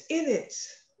things in it.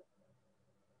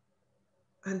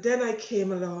 And then I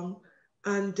came along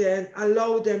and then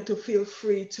allowed them to feel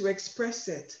free to express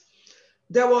it.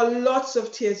 There were lots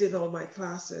of tears in all my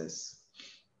classes.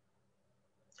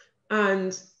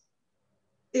 And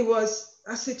it was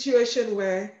a situation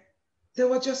where they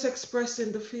were just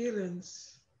expressing the feelings.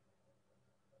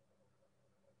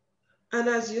 And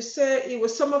as you say, it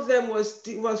was, some of them was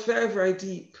very, very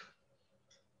deep,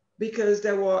 because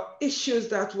there were issues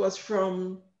that was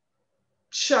from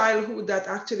childhood that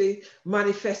actually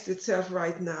manifests itself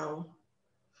right now.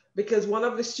 Because one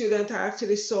of the students I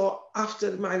actually saw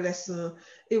after my lesson,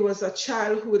 it was a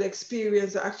childhood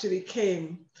experience that actually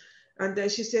came. And then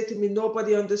she said to me,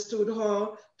 nobody understood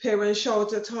her. Parents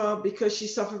shouted at her because she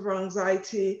suffered from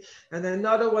anxiety. And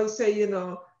another one said, you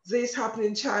know, this happened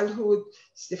in childhood,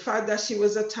 the fact that she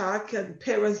was attacked and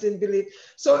parents didn't believe.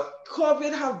 So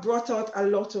COVID have brought out a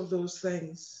lot of those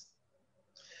things.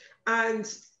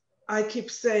 And I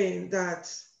keep saying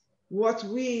that what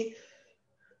we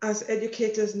as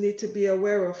educators need to be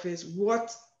aware of is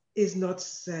what is not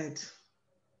said.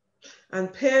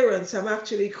 And parents, I'm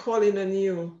actually calling on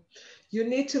you. You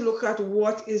need to look at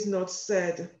what is not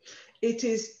said. It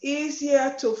is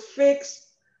easier to fix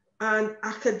an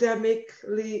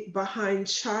academically behind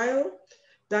child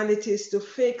than it is to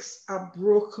fix a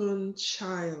broken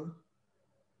child.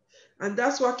 And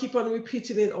that's why I keep on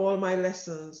repeating in all my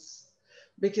lessons,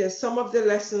 because some of the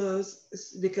lessons,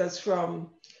 because from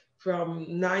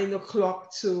 9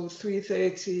 o'clock to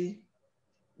 3:30,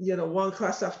 you know, one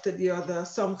class after the other,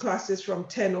 some classes from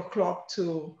 10 o'clock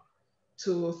to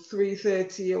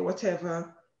 3:30 or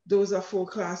whatever, those are 4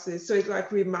 classes. So it's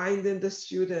like reminding the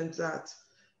students that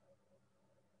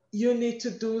you need to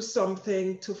do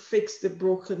something to fix the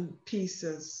broken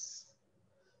pieces.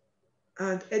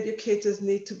 And educators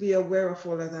need to be aware of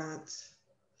all of that.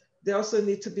 They also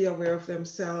need to be aware of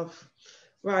themselves.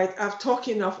 Right, I've talked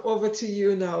enough. Over to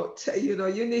you now. You know,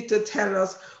 you need to tell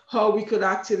us how we could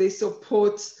actually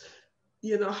support,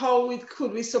 you know, how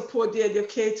could we support the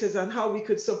educators and how we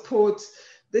could support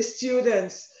the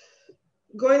students.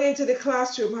 Going into the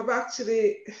classroom have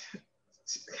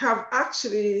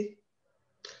actually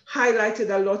highlighted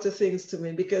a lot of things to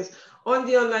me, because on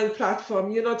the online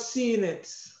platform, you're not seeing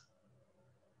it.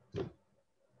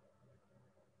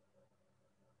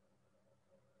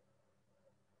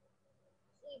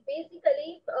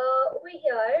 Basically, over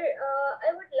here,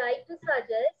 I would like to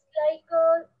suggest like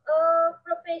a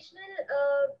professional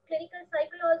clinical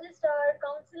psychologist or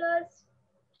counselors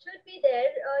should be there,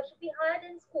 should be hired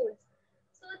in schools,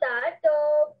 so that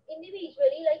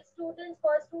individually, like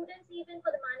for students, even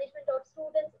for the management of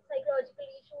students, psychological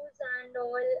issues and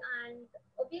all, and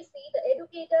obviously the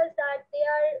educators that they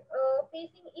are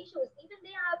facing issues, even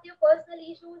they have their personal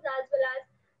issues as well as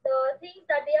the things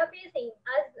that they are facing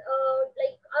as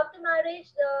like after marriage,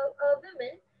 the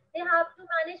women, they have to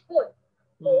manage both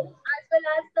home as well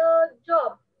as the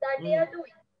job that they are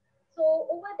doing. So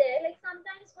over there, like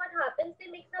sometimes what happens,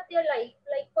 they mix up their life,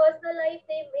 like personal life,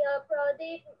 they mix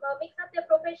up their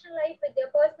professional life with their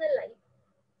personal life.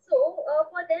 So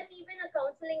for them, even a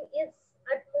counseling is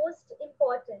at most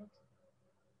important.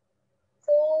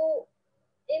 So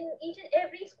in each and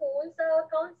every school, a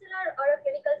counselor or a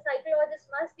clinical psychologist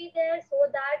must be there, so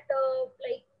that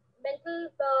like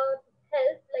mental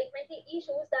health, like mental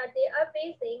issues that they are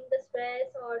facing, the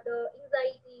stress or the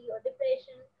anxiety or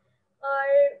depression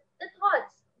or the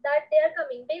thoughts that they are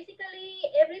coming.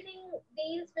 Basically, everything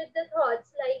deals with the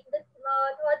thoughts, like the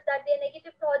thoughts that they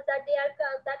negative thoughts that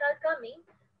that are coming,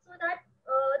 so that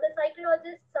the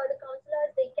psychologists or the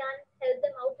counselors, they can help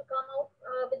them out to come out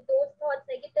with those thoughts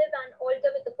negative and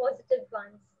alter with the positive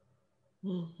ones.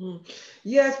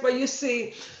 Yes, but you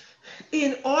see,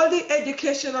 in all the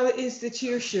educational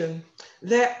institution,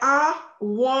 there are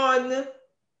one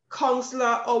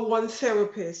counselor or one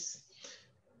therapist.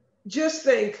 Just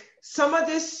think, some of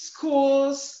these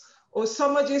schools or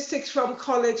some of these from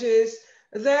colleges,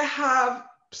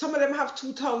 some of them have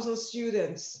 2,000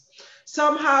 students.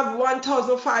 Some have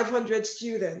 1,500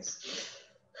 students.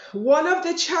 One of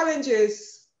the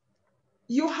challenges,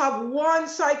 you have one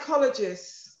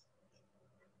psychologist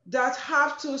that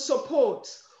have to support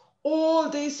all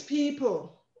these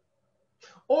people,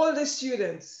 all the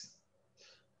students.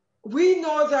 We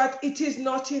know that it is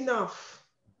not enough.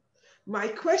 My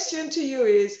question to you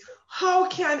is, how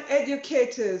can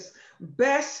educators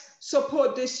best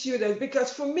support the students?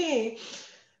 Because for me,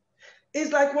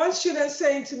 it's like one student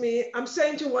saying to me, I'm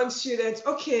saying to one student,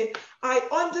 okay, I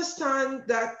understand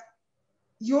that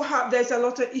there's a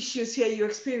lot of issues here you're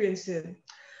experiencing.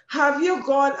 Have you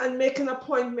gone and make an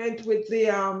appointment with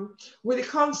the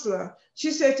counselor?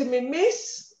 She said to me,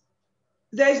 Miss,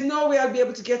 there's no way I'll be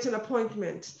able to get an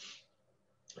appointment.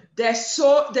 There's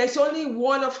only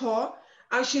one of her,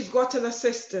 and she's got an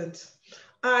assistant.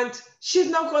 And she's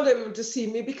not going to be able to see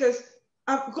me because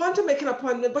I've gone to make an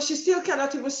appointment, but she still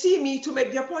cannot even see me to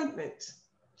make the appointment.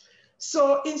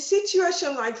 So in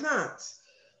situation like that,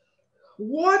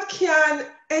 what can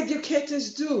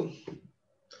educators do?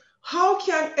 How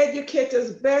can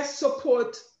educators best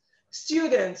support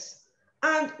students?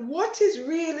 And what I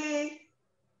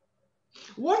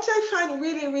find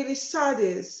really, really sad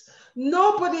is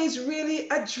nobody is really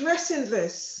addressing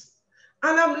this.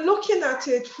 And I'm looking at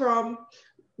it from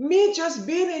me just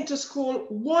being into school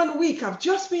 1 week. I've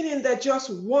just been in there just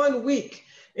 1 week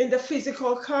in the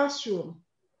physical classroom.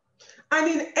 And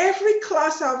in every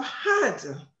class I've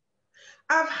had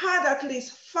at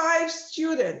least 5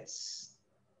 students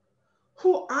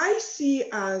who I see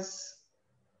as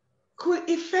could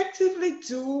effectively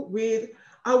do with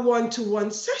a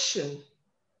one-to-one session.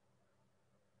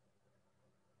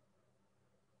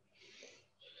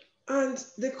 And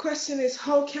the question is,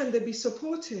 how can they be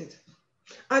supported?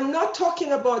 I'm not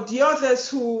talking about the others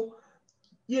who,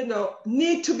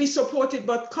 need to be supported,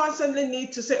 but constantly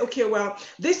need to say, okay, well,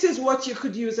 this is what you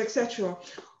could use, etc.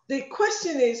 The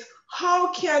question is,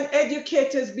 how can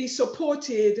educators be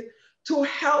supported to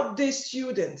help these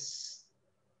students?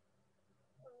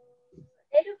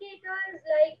 Educators,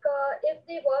 if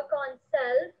they work on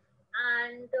self,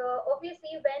 and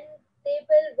obviously when they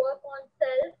will work on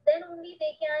self, then only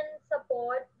they can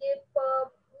give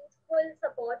full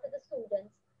support to the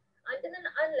students. Until and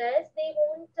unless they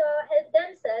won't help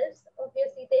themselves,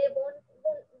 obviously they won't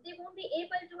be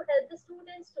able to help the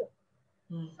students too.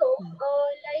 So,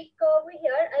 over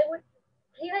here, I would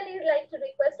really like to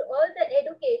request all the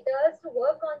educators to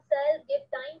work on self, give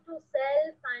time to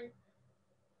self, and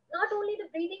not only the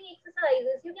breathing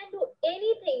exercises, you can do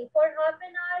anything for half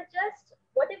an hour, just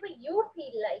whatever you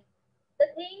feel like. The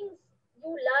things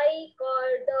you like or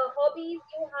the hobbies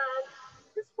you have,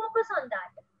 just focus on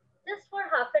that just for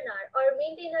half an hour, or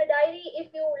maintain a diary. If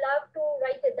you love to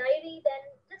write a diary, then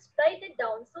just write it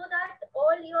down so that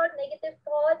all your negative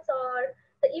thoughts or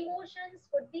the emotions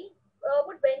would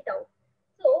went out.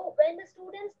 So when the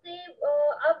students, they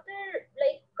after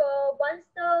once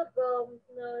the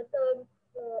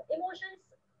emotions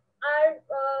are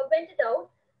vented out,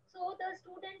 so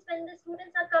when the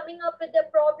students are coming up with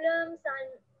their problems,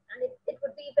 and it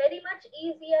would be very much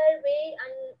easier way,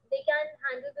 and they can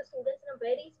handle the students in a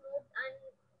very smooth and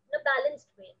in a balanced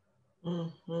way.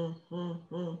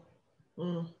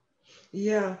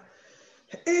 Yeah,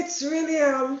 it's really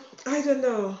I don't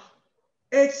know,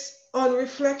 it's on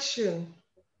reflection.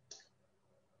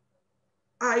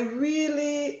 I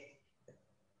really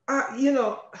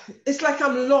it's like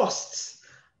I'm lost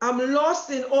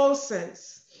in all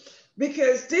sense,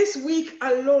 because this week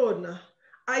alone,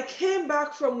 I came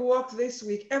back from work this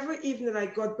week. Every evening I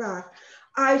got back,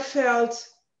 I felt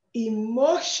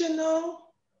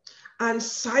emotional and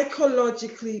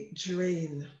psychologically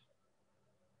drained.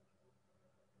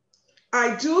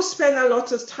 I do spend a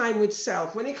lot of time with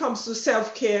self. When it comes to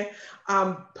self-care,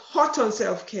 I'm hot on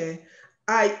self-care.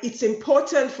 It's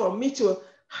important for me to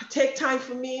take time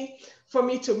for me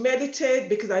to meditate,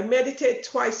 because I meditate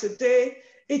twice a day.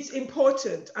 It's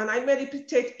important. And I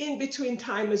meditate in between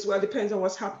time as well, depends on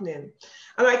what's happening.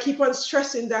 And I keep on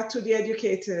stressing that to the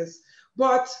educators.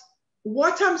 But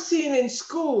what I'm seeing in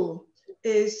school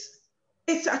is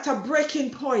it's at a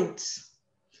breaking point,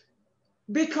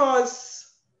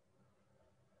 because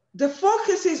the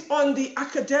focus is on the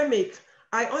academic.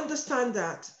 I understand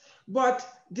that, but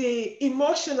the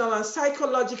emotional and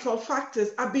psychological factors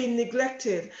are being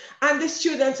neglected, and the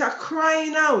students are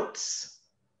crying out.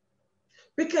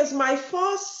 Because my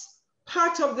first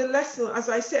part of the lesson, as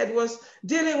I said, was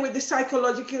dealing with the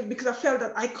psychological, because I felt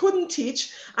that I couldn't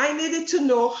teach. I needed to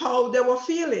know how they were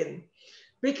feeling,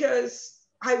 because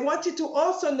I wanted to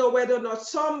also know whether or not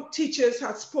some teachers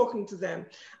had spoken to them.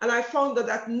 And I found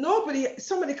that nobody,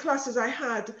 some of the classes I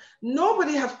had,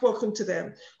 nobody had spoken to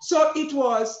them. So it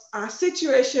was a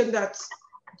situation that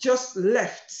just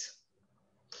left.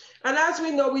 And as we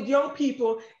know with young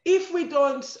people, if we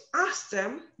don't ask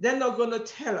them, they're not going to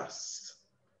tell us.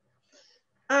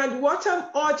 And what I'm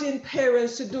urging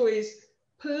parents to do is,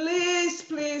 please,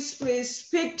 please, please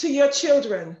speak to your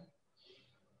children.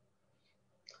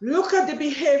 Look at the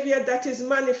behavior that is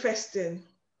manifesting.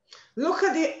 Look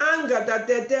at the anger that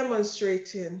they're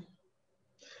demonstrating.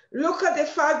 Look at the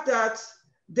fact that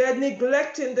they're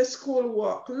neglecting the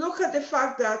schoolwork. Look at the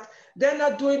fact that they're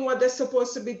not doing what they're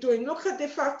supposed to be doing. Look at the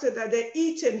fact that they're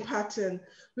eating pattern.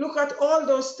 Look at all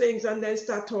those things and then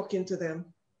start talking to them.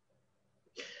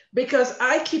 Because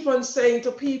I keep on saying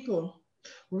to people,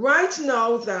 right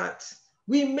now that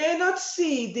we may not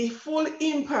see the full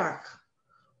impact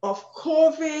of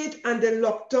COVID and the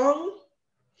lockdown,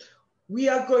 we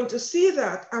are going to see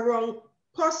that around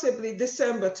possibly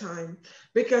December time,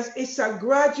 because it's a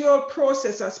gradual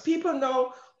process as people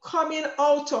now coming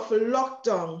out of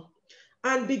lockdown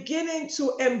and beginning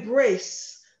to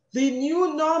embrace the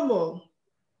new normal.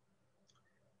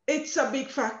 It's a big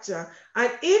factor.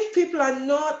 And if people are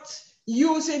not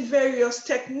using various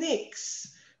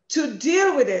techniques to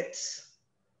deal with it,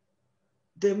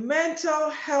 the mental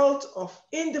health of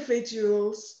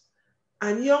individuals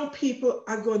and young people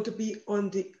are going to be on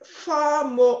the far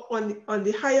more on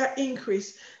the higher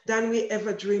increase than we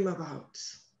ever dream about.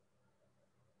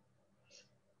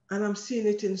 And I'm seeing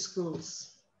it in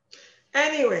schools.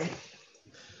 Anyway,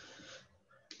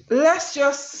 let's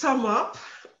just sum up.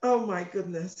 Oh my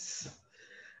goodness.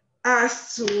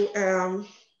 As to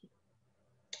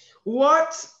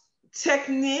what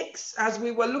techniques, as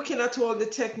we were looking at all the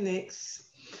techniques,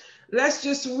 let's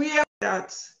just realize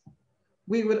that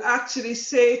we will actually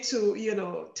say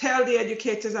to, tell the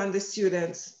educators and the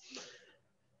students.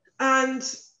 And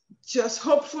just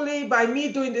hopefully by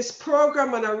me doing this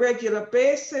program on a regular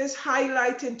basis,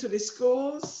 highlighting to the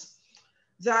schools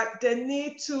that they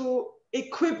need to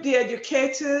equip the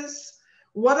educators.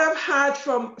 What I've heard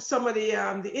from some of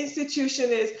the institution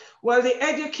is, well, the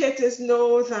educators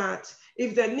know that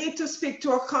if they need to speak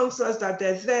to our counselors, that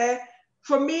they're there.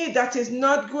 For me, that is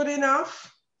not good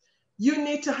enough. You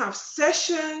need to have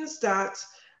sessions that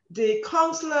the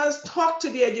counselors talk to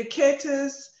the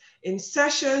educators in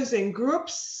sessions, in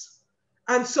groups,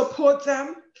 and support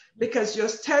them, because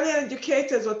just telling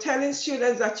educators or telling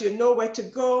students that you know where to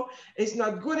go is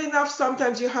not good enough.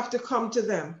 Sometimes you have to come to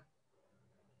them.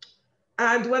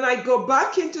 And when I go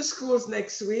back into schools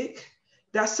next week,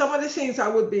 that's some of the things I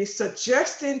would be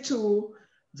suggesting to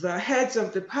the heads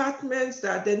of departments,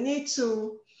 that they need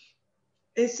to,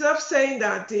 instead of saying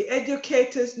that the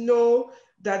educators know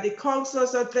that the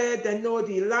counselors are there, they know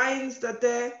the lines that are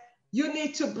there, you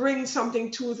need to bring something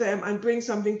to them and bring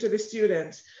something to the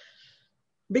students.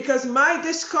 Because my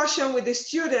discussion with the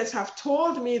students have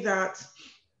told me that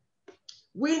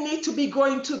we need to be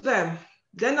going to them.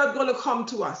 They're not going to come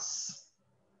to us.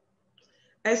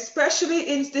 Especially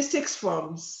in the sixth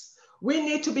forms. We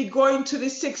need to be going to the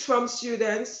sixth form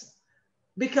students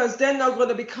because they're not going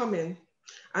to be coming.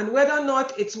 And whether or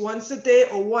not it's once a day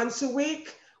or once a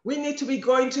week, we need to be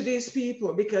going to these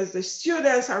people because the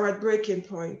students are at breaking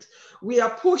point. We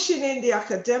are pushing in the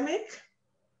academic,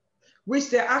 which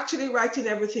they're actually writing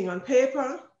everything on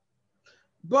paper,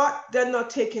 but they're not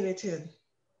taking it in.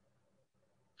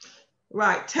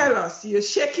 Right, tell us, you're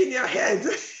shaking your head.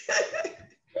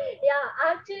 Yeah,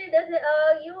 actually,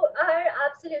 you are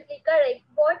absolutely correct.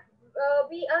 What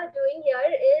we are doing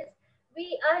here is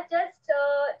we are just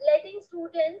letting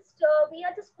students, we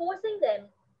are just forcing them.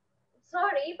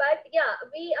 Sorry, but yeah,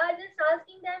 we are just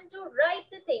asking them to write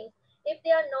the things. If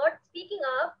they are not speaking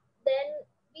up, then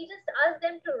we just ask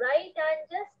them to write and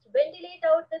just ventilate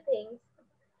out the things.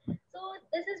 So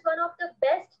this is one of the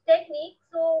best techniques.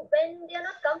 So when they are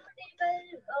not comfortable,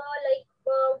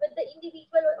 with the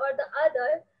individual or the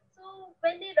other, so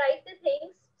when they write the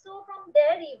things, so from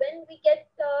there even we get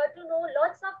to know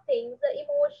lots of things, the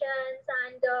emotions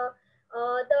and the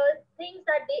things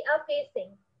that they are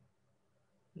facing.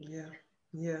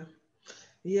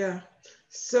 Yeah.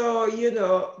 So,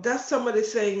 that's some of the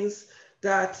things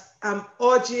that I'm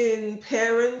urging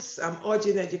parents, I'm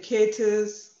urging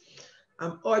educators,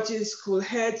 I'm urging school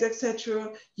heads,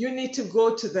 etc. You need to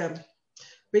go to them.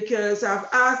 Because I've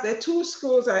asked the two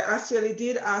schools, I actually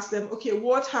did ask them, okay,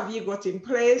 what have you got in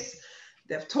place?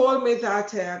 They've told me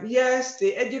that, yes,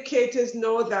 the educators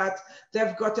know that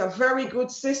they've got a very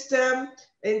good system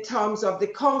in terms of the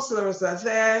counselors are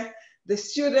there. The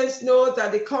students know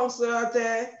that the counselors are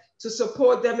there. to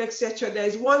support them, etc.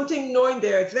 There's one thing knowing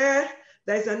they're there,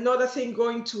 there's another thing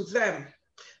going to them.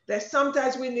 That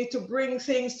sometimes we need to bring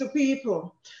things to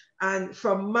people. And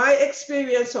from my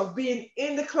experience of being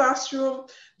in the classroom,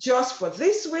 just for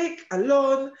this week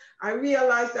alone, I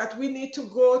realized that we need to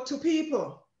go to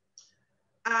people.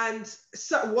 And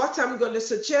so what I'm going to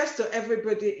suggest to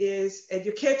everybody is,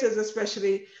 educators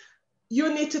especially,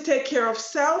 you need to take care of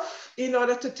self in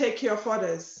order to take care of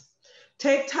others.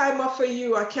 Take time off for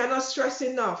you. I cannot stress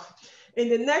enough. In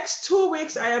the next 2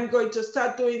 weeks, I am going to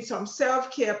start doing some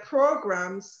self-care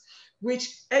programs,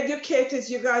 which educators,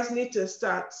 you guys need to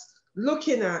start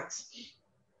looking at.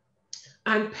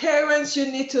 And parents, you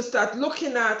need to start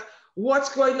looking at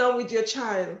what's going on with your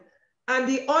child. And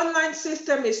the online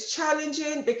system is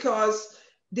challenging because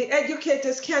the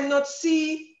educators cannot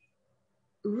see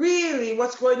really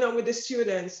what's going on with the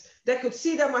students. They could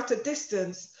see them at a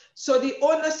distance. So the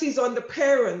onus is on the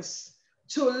parents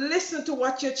to listen to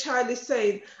what your child is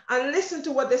saying and listen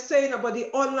to what they're saying about the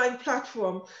online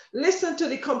platform. Listen to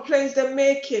the complaints they're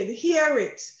making, hear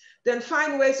it, then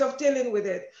find ways of dealing with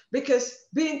it. Because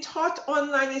being taught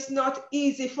online is not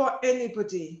easy for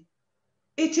anybody.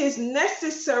 It is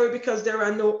necessary because there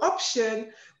are no options,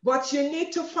 but you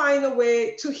need to find a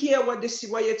way to hear what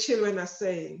your children are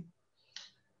saying.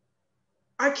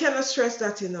 I cannot stress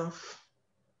that enough.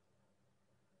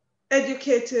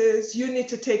 Educators, you need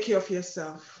to take care of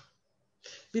yourself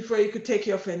before you could take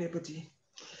care of anybody.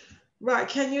 Right,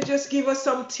 can you just give us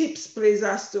some tips, please,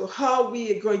 as to how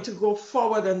we are going to go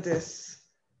forward on this?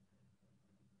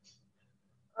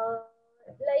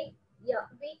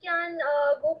 We can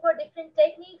go for different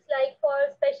techniques. Like for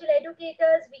special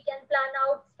educators, we can plan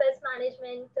out stress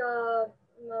management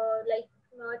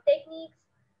techniques,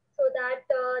 so that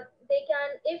they can,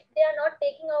 if they are not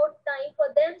taking out time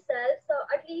for themselves,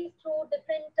 at least through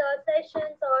different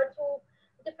sessions or through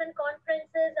different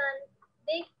conferences, and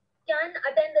they can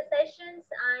attend the sessions,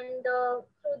 and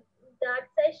through that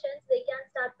sessions they can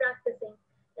start practicing.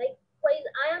 Like while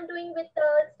I am doing with the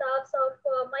staffs of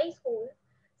my school,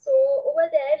 so over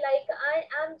there, like I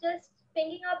am just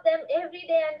picking up them every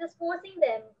day and just forcing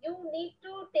them. You need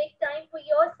to take time for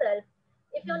yourself.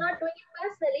 If you're not doing it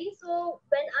personally, so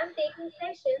when I'm taking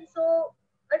sessions, so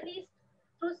at least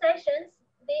through sessions,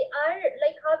 they are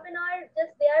like half an hour,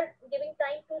 just they are giving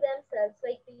time to themselves,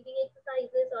 like breathing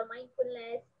exercises or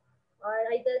mindfulness, or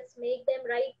I just make them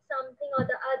write something or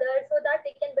the other, so that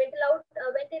they can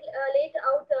ventilate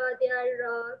out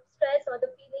their stress or the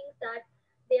feelings that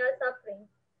they are suffering.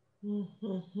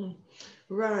 Mm-hmm.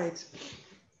 Right.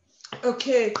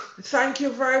 Okay. Thank you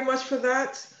very much for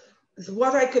that.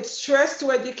 What I could stress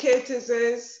to educators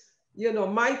is,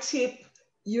 my tip,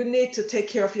 you need to take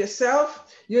care of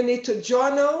yourself. You need to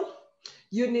journal.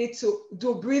 You need to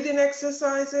do breathing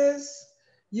exercises.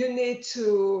 You need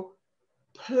to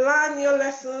plan your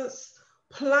lessons,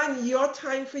 plan your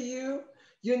time for you.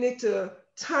 You need to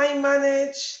time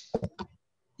manage.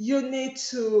 You need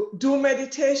to do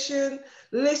meditation,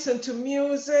 listen to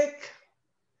music.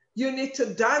 You need to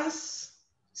dance,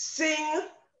 sing.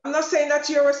 I'm not saying that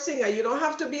you're a singer. You don't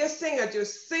have to be a singer,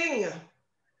 just sing.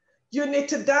 You need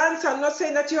to dance. I'm not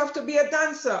saying that you have to be a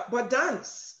dancer, but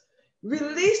dance.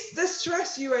 Release the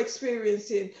stress you're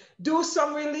experiencing. Do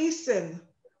some releasing.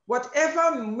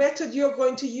 Whatever method you're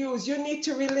going to use, you need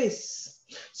to release.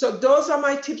 So those are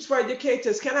my tips for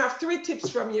educators. Can I have 3 tips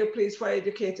from you, please, for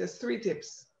educators? 3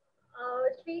 tips.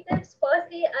 3 tips.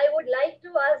 Firstly, I would like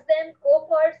to ask them, go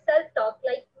for self-talk,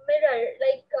 like mirror,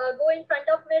 go in front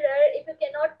of mirror. If you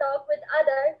cannot talk with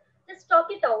others, just talk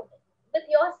it out with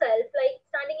yourself, like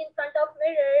standing in front of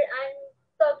mirror and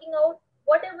talking out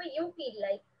whatever you feel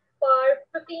like. For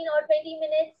 15 or 20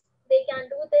 minutes, they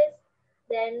can do this.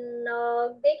 Then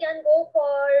they can go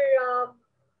for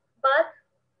bath,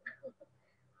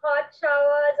 hot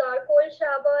showers or cold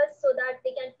showers, so that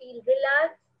they can feel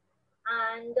relaxed.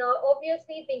 And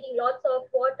obviously drinking lots of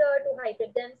water to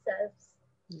hydrate themselves.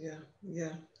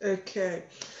 Yeah. Okay.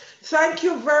 Thank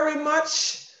you very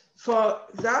much for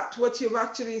that, what you've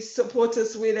actually supported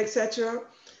us with, etc.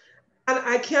 And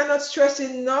I cannot stress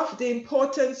enough the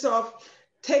importance of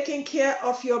taking care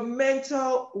of your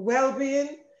mental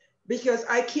well-being, because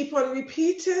I keep on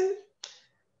repeating,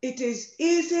 it is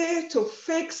easy to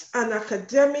fix an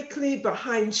academically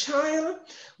behind child,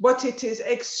 but it is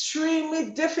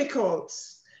extremely difficult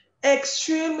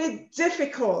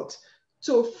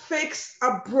to fix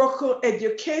a broken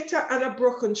educator and a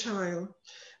broken child,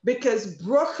 because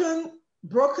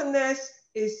brokenness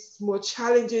is more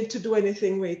challenging to do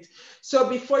anything with. So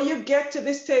before you get to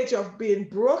the stage of being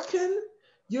broken,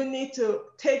 you need to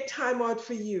take time out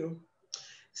for you.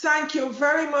 Thank you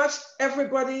very much,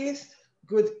 everybody.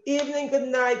 Good evening, good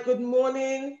night, good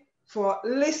morning for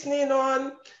listening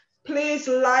on. Please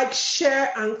like,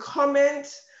 share, and comment.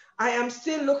 I am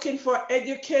still looking for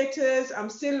educators. I'm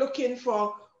still looking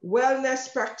for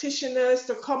wellness practitioners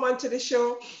to come onto the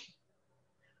show.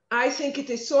 I think it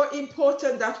is so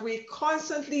important that we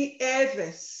constantly air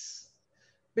this,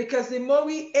 because the more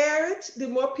we air it, the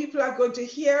more people are going to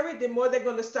hear it, the more they're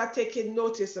going to start taking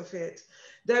notice of it.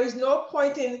 There is no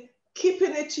point in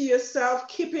keeping it to yourself,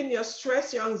 keeping your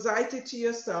stress, your anxiety to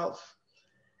yourself.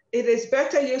 It is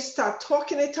better you start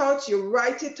talking it out, you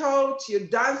write it out, you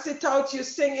dance it out, you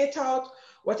sing it out,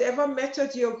 whatever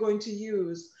method you're going to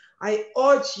use. I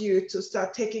urge you to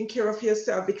start taking care of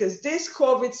yourself, because this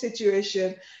COVID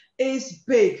situation is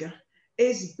big.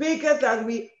 It's bigger than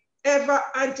we ever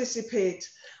anticipate.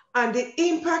 And the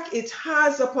impact it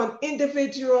has upon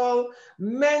individual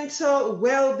mental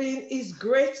well-being is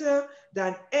greater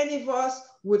than any of us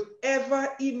would ever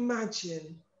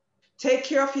imagine. Take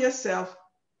care of yourself.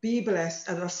 Be blessed.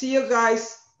 And I'll see you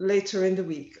guys later in the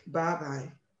week.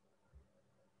 Bye-bye.